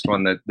the first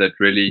one that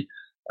really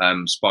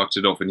sparked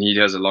it off. And he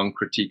has a long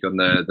critique on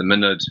the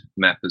Minard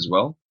map as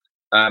well.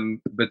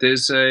 But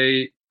there's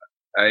a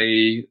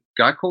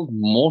guy called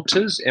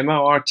Mortiz,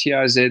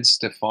 Mortiz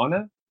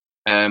Stefano,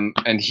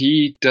 and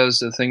he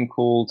does a thing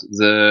called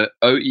the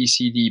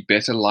OECD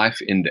Better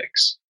Life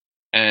Index.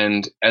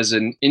 And as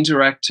an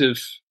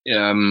interactive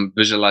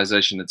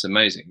visualization, it's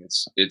amazing.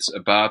 It's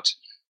about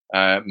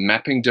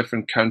mapping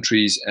different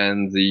countries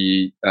and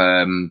the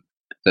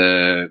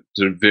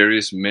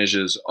various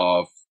measures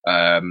of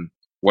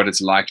what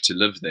it's like to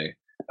live there.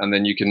 And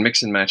then you can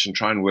mix and match and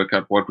try and work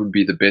out what would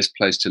be the best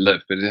place to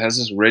live. But it has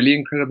this really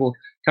incredible,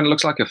 kind of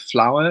looks like a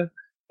flower,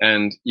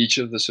 and each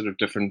of the sort of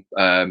different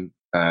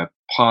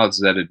paths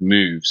that it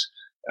moves,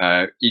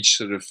 each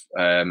sort of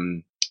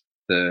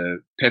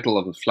the petal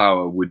of a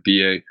flower would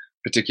be a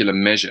particular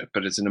measure,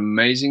 but it's an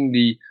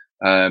amazingly,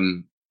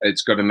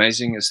 it's got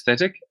amazing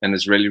aesthetic and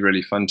it's really,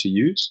 really fun to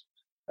use.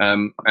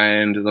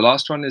 And the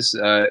last one is,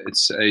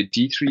 it's a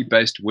D3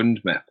 based wind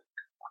map.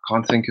 I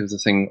can't think of the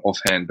thing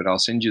offhand, but I'll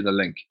send you the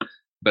link.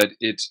 But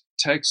it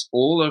takes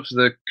all of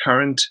the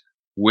current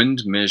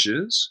wind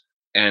measures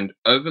and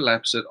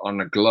overlaps it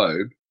on a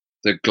globe.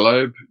 The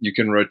globe you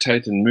can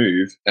rotate and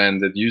move,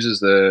 and it uses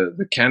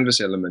the canvas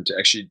element to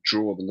actually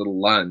draw the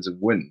little lines of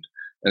wind.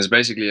 And it's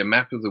basically a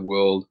map of the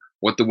world,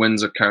 what the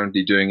winds are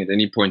currently doing at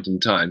any point in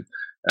time.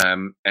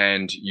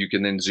 And you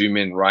can then zoom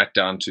in right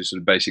down to sort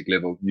of basic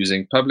level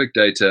using public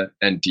data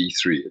and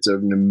D3. It's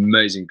an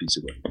amazing piece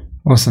of work.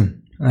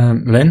 Awesome.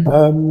 Len?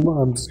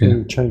 I'm just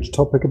going to change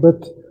topic a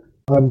bit.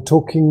 I'm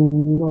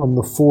talking on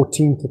the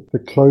 14th at the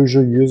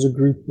Clojure user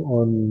group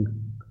on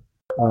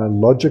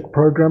logic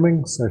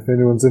programming. So if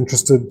anyone's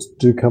interested,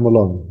 do come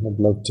along. I'd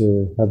love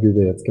to have you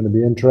there. It's going to be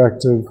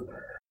interactive.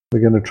 We're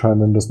going to try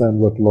and understand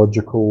what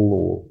logical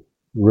or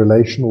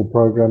relational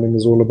programming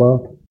is all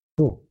about.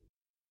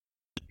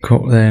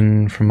 Cool.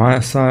 Then from my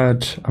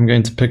side, I'm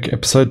going to pick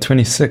episode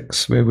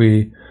 26, where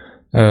we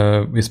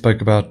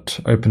spoke about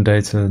open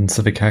data and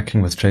civic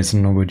hacking with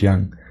Jason Norwood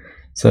Young.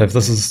 So if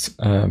this is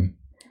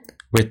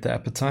whet the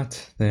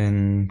appetite,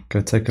 then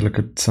go take a look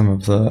at some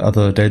of the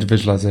other data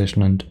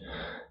visualization and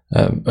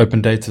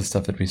open data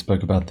stuff that we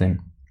spoke about then.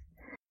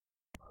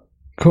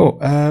 Cool.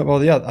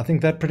 I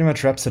think that pretty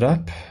much wraps it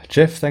up.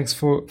 Jeff, thanks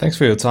for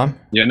your time.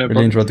 Yeah, no really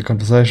problem. Enjoyed the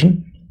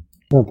conversation.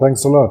 No,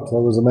 thanks a lot. That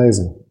was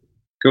amazing.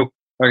 Cool.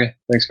 Okay.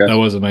 Thanks, guys. That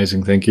was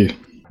amazing. Thank you.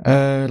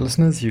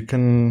 Listeners, you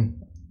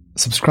can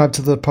subscribe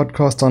to the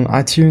podcast on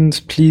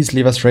iTunes. Please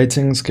leave us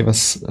ratings. Give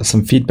us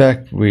some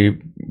feedback. We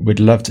would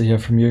love to hear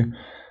from you.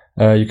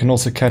 You can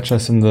also catch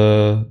us in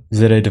the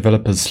ZA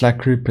Developers Slack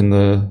group in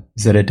the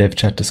ZA Dev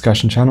Chat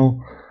discussion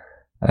channel.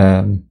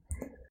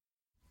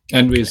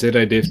 And we're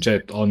ZA Dev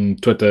Chat on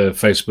Twitter,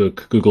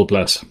 Facebook, Google+.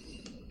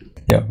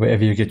 Yeah,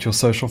 wherever you get your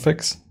social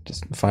fix,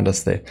 just find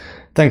us there.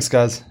 Thanks,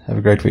 guys. Have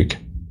a great week.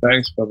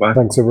 Thanks. Bye-bye.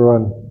 Thanks,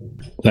 everyone.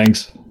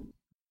 Thanks.